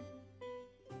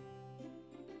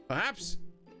 Perhaps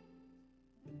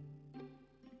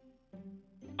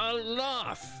I'll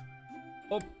laugh.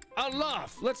 Oh, I'll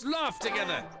laugh. Let's laugh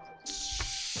together.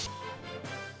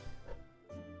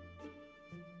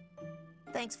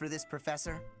 Thanks for this,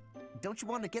 Professor. Don't you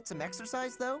want to get some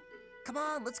exercise, though? Come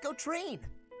on, let's go train.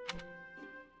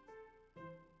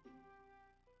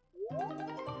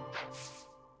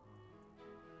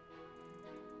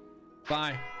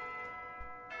 Bye.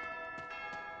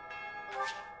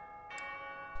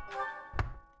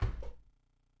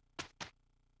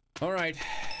 All right,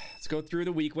 let's go through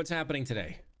the week. What's happening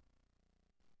today?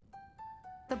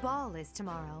 The ball is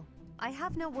tomorrow. I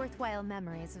have no worthwhile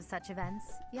memories of such events,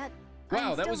 yet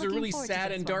Wow, that was a really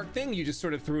sad and dark thing you just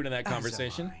sort of threw into that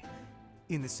conversation.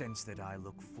 In the sense that I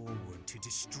look forward to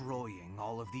destroying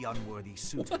all of the unworthy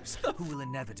suitors who will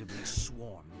inevitably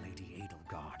swarm Lady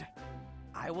Edelgard.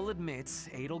 I will admit,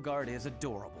 Edelgard is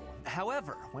adorable.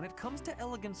 However, when it comes to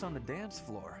elegance on the dance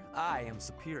floor, I am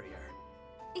superior.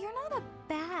 You're not a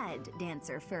bad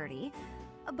dancer, Ferdy,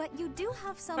 but you do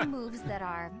have some moves that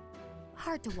are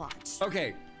hard to watch.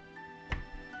 Okay.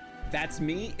 That's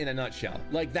me in a nutshell.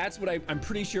 Like, that's what I'm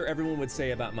pretty sure everyone would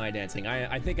say about my dancing.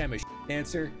 I think I'm a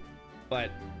dancer. but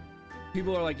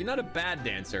people are like, you're not a bad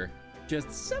dancer.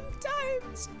 Just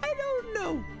sometimes, I don't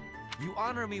know. You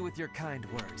honor me with your kind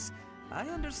words. I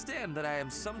understand that I am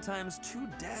sometimes too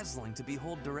dazzling to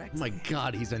behold directly. Oh my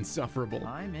God, he's insufferable.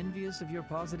 I'm envious of your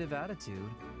positive attitude.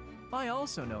 I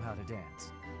also know how to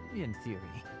dance, in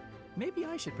theory. Maybe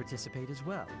I should participate as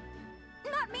well.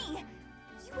 Not me!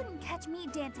 You wouldn't catch me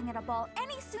dancing at a ball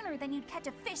any sooner than you'd catch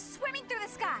a fish swimming through the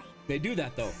sky. They do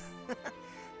that though.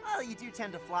 Well, you do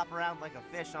tend to flop around like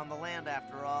a fish on the land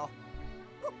after all.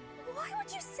 Why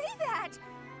would you say that?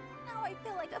 Now I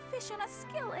feel like a fish on a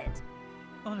skillet.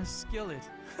 On a skillet.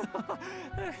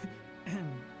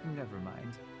 Never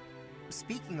mind.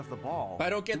 Speaking of the ball, I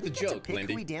don't get the joke, pick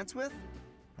Lindy. who we dance with?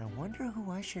 I wonder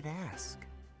who I should ask.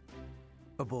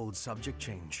 A bold subject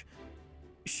change.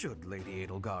 Should Lady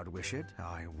Edelgard wish it,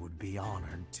 I would be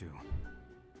honored to.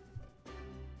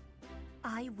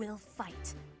 I will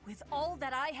fight with all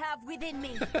that I have within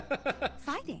me.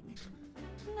 Fighting?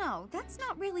 No, that's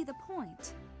not really the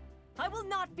point. I will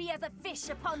not be as a fish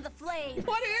upon the flame.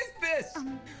 What is this?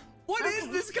 What is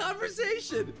this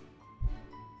conversation?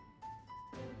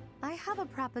 I have a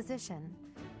proposition.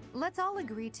 Let's all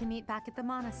agree to meet back at the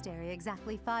monastery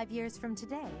exactly 5 years from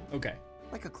today. Okay.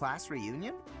 Like a class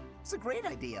reunion? It's a great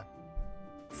idea.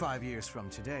 5 years from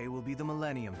today will be the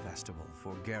Millennium Festival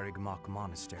for Garrigmach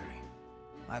Monastery.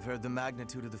 I've heard the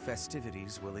magnitude of the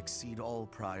festivities will exceed all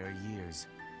prior years.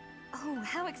 Oh,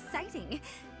 how exciting!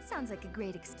 Sounds like a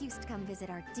great excuse to come visit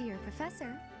our dear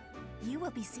professor. You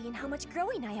will be seeing how much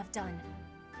growing I have done.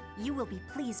 You will be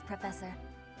pleased, Professor.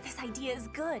 This idea is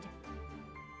good.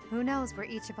 Who knows where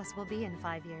each of us will be in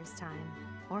 5 years' time,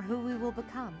 or who we will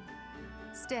become.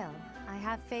 Still, I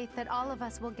have faith that all of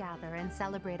us will gather and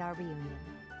celebrate our reunion.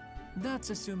 That's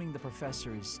assuming the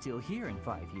professor is still here in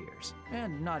 5 years,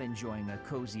 and not enjoying a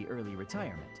cozy early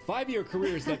retirement. 5-year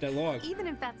career is not that long. Even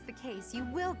if that's the case, you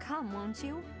will come, won't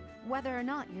you? Whether or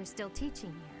not you're still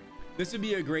teaching here. This would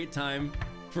be a great time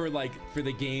for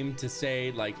the game to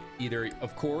say like either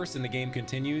of course and the game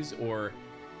continues, or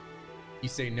you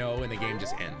say no and the game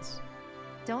just ends.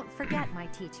 Don't forget, my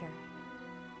teacher.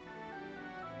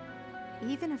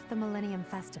 Even if the Millennium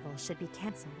Festival should be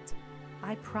cancelled,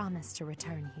 I promise to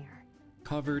return here.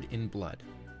 Covered in blood.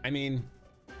 I mean,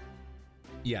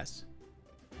 yes.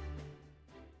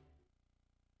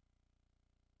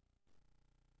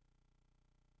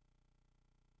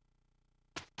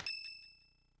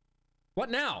 What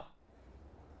now?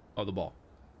 Oh, the ball.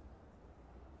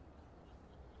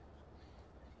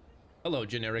 Hello,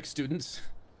 generic students.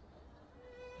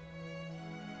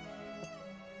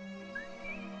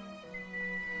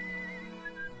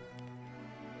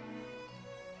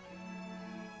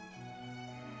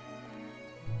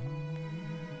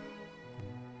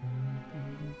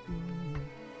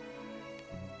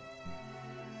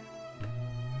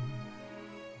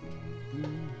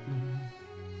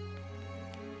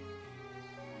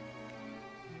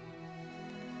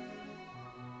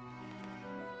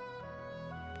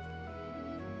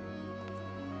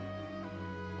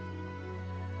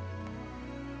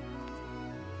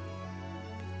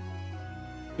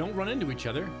 Don't run into each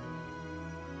other.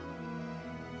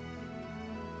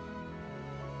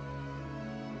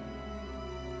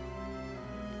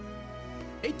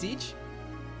 Hey, Teach.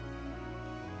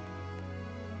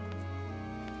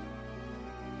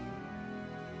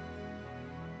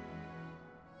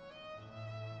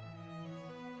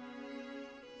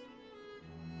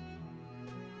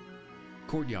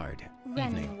 Courtyard.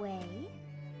 Running Evening. away?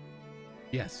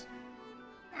 Yes.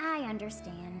 I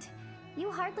understand. You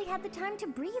hardly had the time to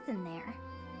breathe in there.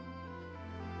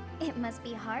 It must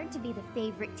be hard to be the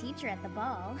favorite teacher at the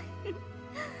ball.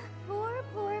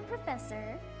 Poor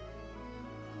professor.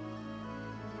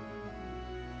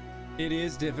 It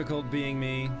is difficult being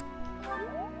me.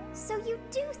 So you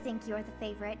do think you're the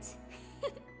favorite?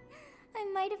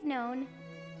 I might have known.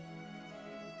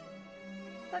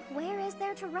 But where is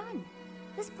there to run?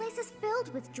 This place is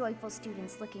filled with joyful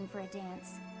students looking for a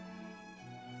dance.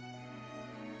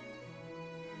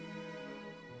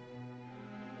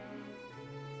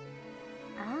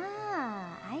 Ah,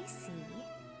 I see.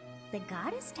 The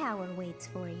Goddess Tower waits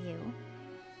for you.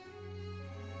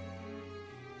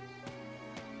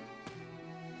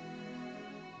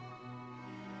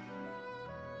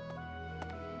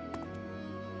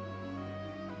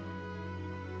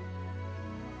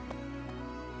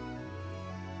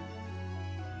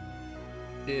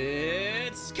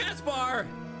 It's Caspar!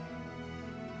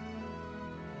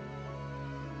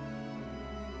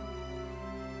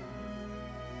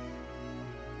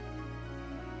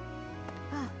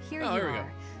 Ah, here Oh, you here we go.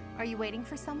 are. Are you waiting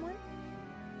for someone?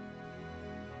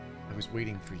 I was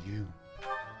waiting for you.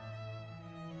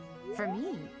 For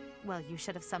me? Well, you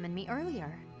should have summoned me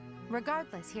earlier.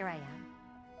 Regardless, here I am.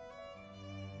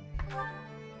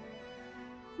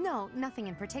 No, nothing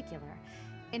in particular.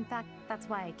 In fact, that's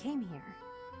why I came here.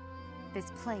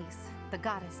 This place, the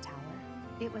Goddess Tower,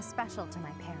 it was special to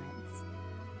my parents.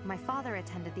 My father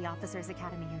attended the Officers'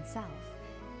 Academy himself.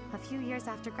 A few years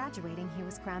after graduating, he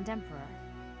was crowned emperor.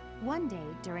 One day,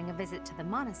 during a visit to the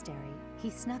monastery, he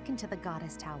snuck into the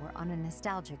Goddess Tower on a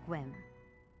nostalgic whim.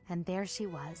 And there she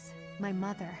was, my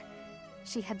mother.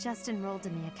 She had just enrolled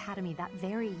in the academy that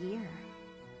very year.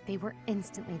 They were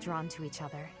instantly drawn to each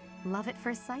other. Love at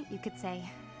first sight, you could say.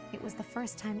 It was the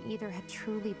first time either had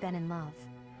truly been in love.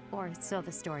 Or so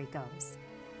the story goes.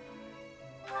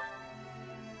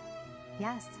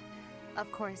 Yes.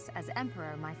 Of course, as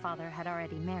emperor, my father had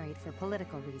already married for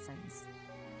political reasons.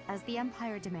 As the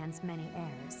empire demands many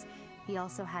heirs, he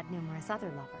also had numerous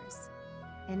other lovers.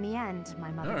 In the end,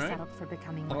 my mother settled for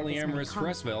becoming one of his many Polyamorous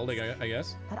Fressfeld, I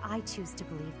guess. but I choose to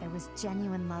believe there was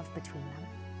genuine love between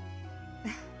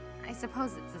them. I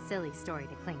suppose it's a silly story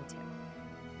to cling to.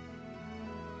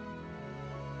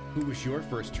 Who was your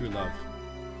first true love?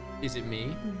 Is it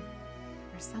me?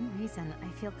 For some reason, I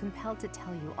feel compelled to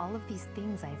tell you all of these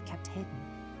things I have kept hidden.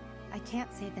 I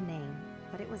can't say the name,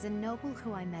 but it was a noble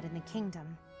who I met in the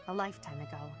kingdom a lifetime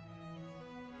ago.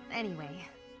 Anyway,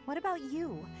 what about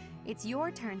you? It's your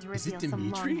turn to reveal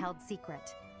some long-held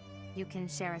secret. You can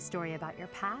share a story about your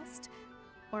past,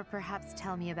 or perhaps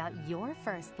tell me about your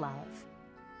first love.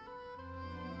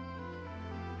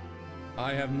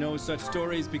 I have no such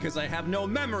stories because I have no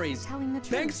memories. Telling the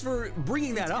truth. Thanks for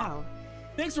bringing that up.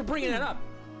 Thanks for bringing that up.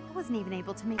 I wasn't even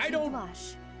able to make you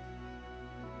blush.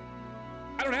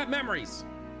 I don't have memories.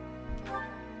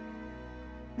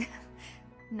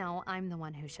 No, I'm the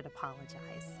one who should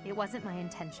apologize. It wasn't my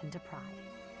intention to pry.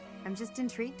 I'm just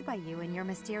intrigued by you and your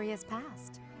mysterious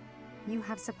past. You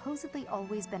have supposedly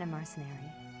always been a mercenary,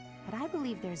 but I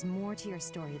believe there's more to your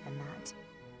story than that.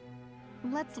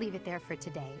 Let's leave it there for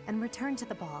today and return to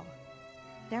the ball.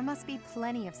 There must be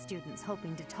plenty of students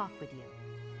hoping to talk with you,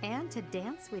 and to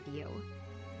dance with you.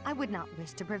 I would not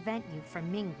wish to prevent you from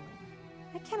mingling.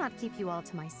 I cannot keep you all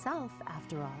to myself,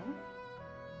 after all.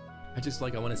 I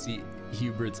want to see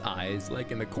Hubert's eyes,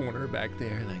 like in the corner back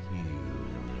there, like.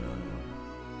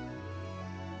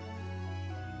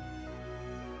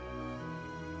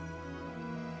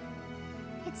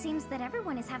 It seems that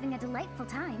everyone is having a delightful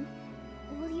time.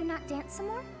 Will you not dance some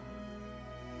more?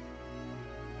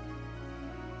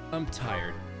 I'm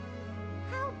tired.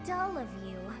 How dull of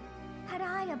you. Had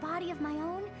I a body of my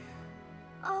own?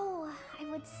 Oh, I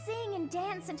would sing and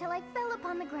dance until I fell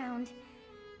upon the ground.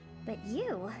 But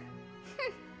you...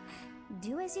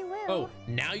 do as you will. Oh,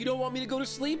 now you don't want me to go to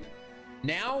sleep?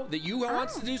 Now that you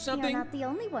wants to do something? You're not the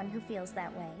only one who feels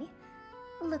that way.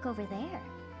 Look over there.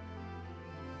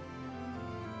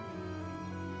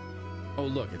 Oh,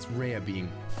 look, it's Rhea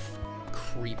being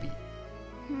creepy.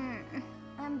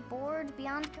 I'm bored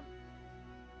beyond...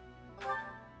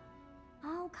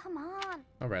 Oh, come on.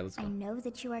 All right, let's go. I know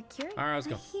that you are curious. All right, let's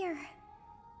go. I hear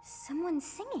someone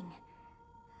singing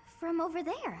from over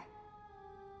there.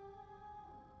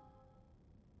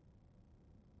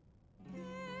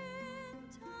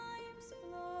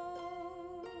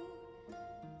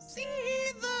 See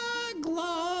the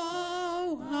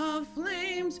glow of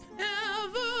flames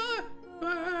ever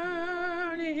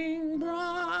burning bright.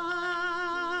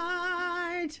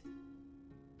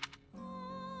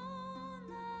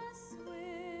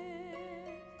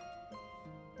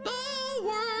 The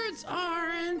words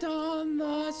aren't on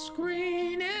the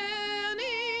screen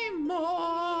anymore.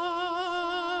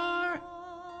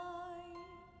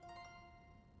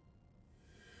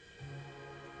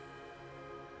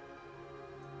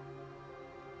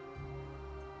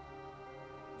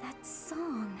 That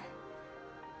song.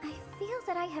 I feel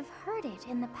that I have heard it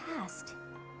in the past.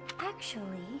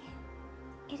 Actually,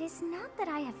 it is not that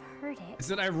I have heard it. It's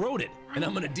that I wrote it, and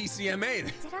I'm gonna DCMA.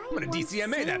 Did I I'm gonna once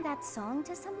DCMA sing that. that song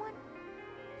to someone?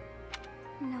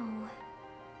 No,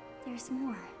 there's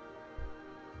more.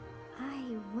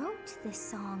 I wrote this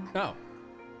song. Oh.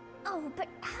 Oh, but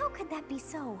how could that be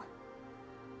so?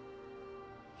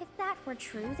 If that were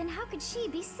true, then how could she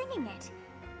be singing it?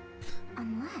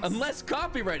 Unless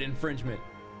copyright infringement.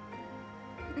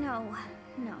 No.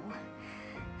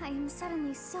 I am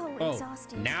suddenly so Oh,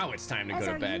 exhausted. now it's time to As go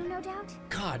to are bed. You, no doubt?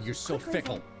 God, you're so Quickly,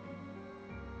 fickle.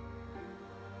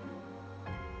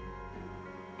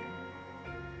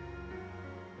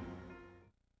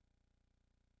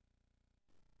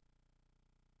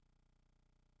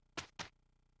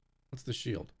 What's the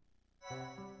shield?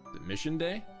 Is it mission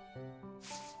day?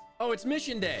 Oh, it's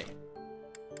mission day.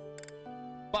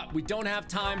 But we don't have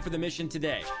time for the mission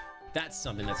today. That's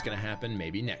something that's gonna happen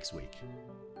maybe next week.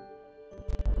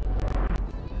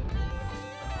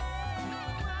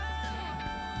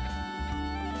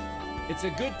 It's a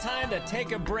good time to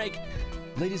take a break.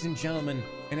 Ladies and gentlemen,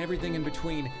 and everything in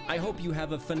between, I hope you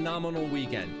have a phenomenal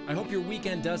weekend. I hope your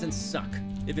weekend doesn't suck.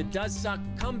 If it does suck,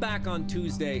 come back on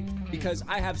Tuesday because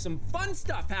I have some fun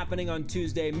stuff happening on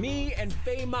Tuesday. Me and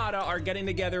Faye Mata are getting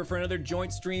together for another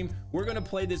joint stream. We're gonna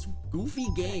play this goofy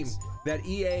game that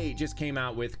EA just came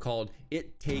out with called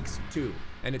It Takes Two.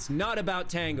 And it's not about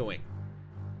tangoing.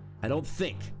 I don't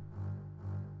think.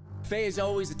 Faye is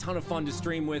always a ton of fun to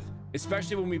stream with,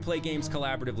 especially when we play games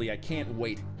collaboratively. I can't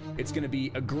wait. It's gonna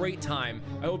be a great time.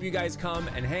 I hope you guys come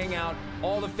and hang out,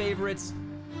 all the favorites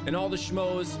and all the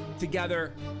schmoes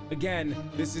together. Again,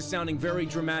 this is sounding very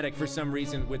dramatic for some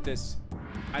reason with this.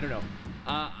 I don't know.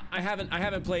 I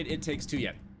haven't played It Takes Two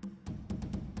yet,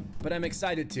 but I'm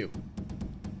excited to.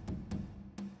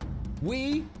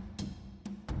 We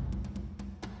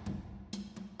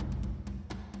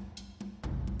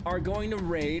are going to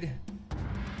raid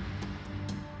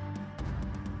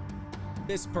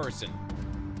this person.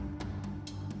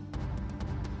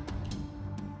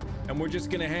 And we're just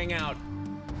gonna hang out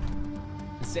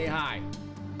and say hi.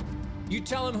 You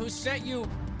tell him who sent you.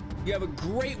 You have a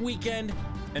great weekend,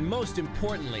 and most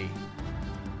importantly,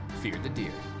 fear the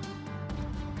deer.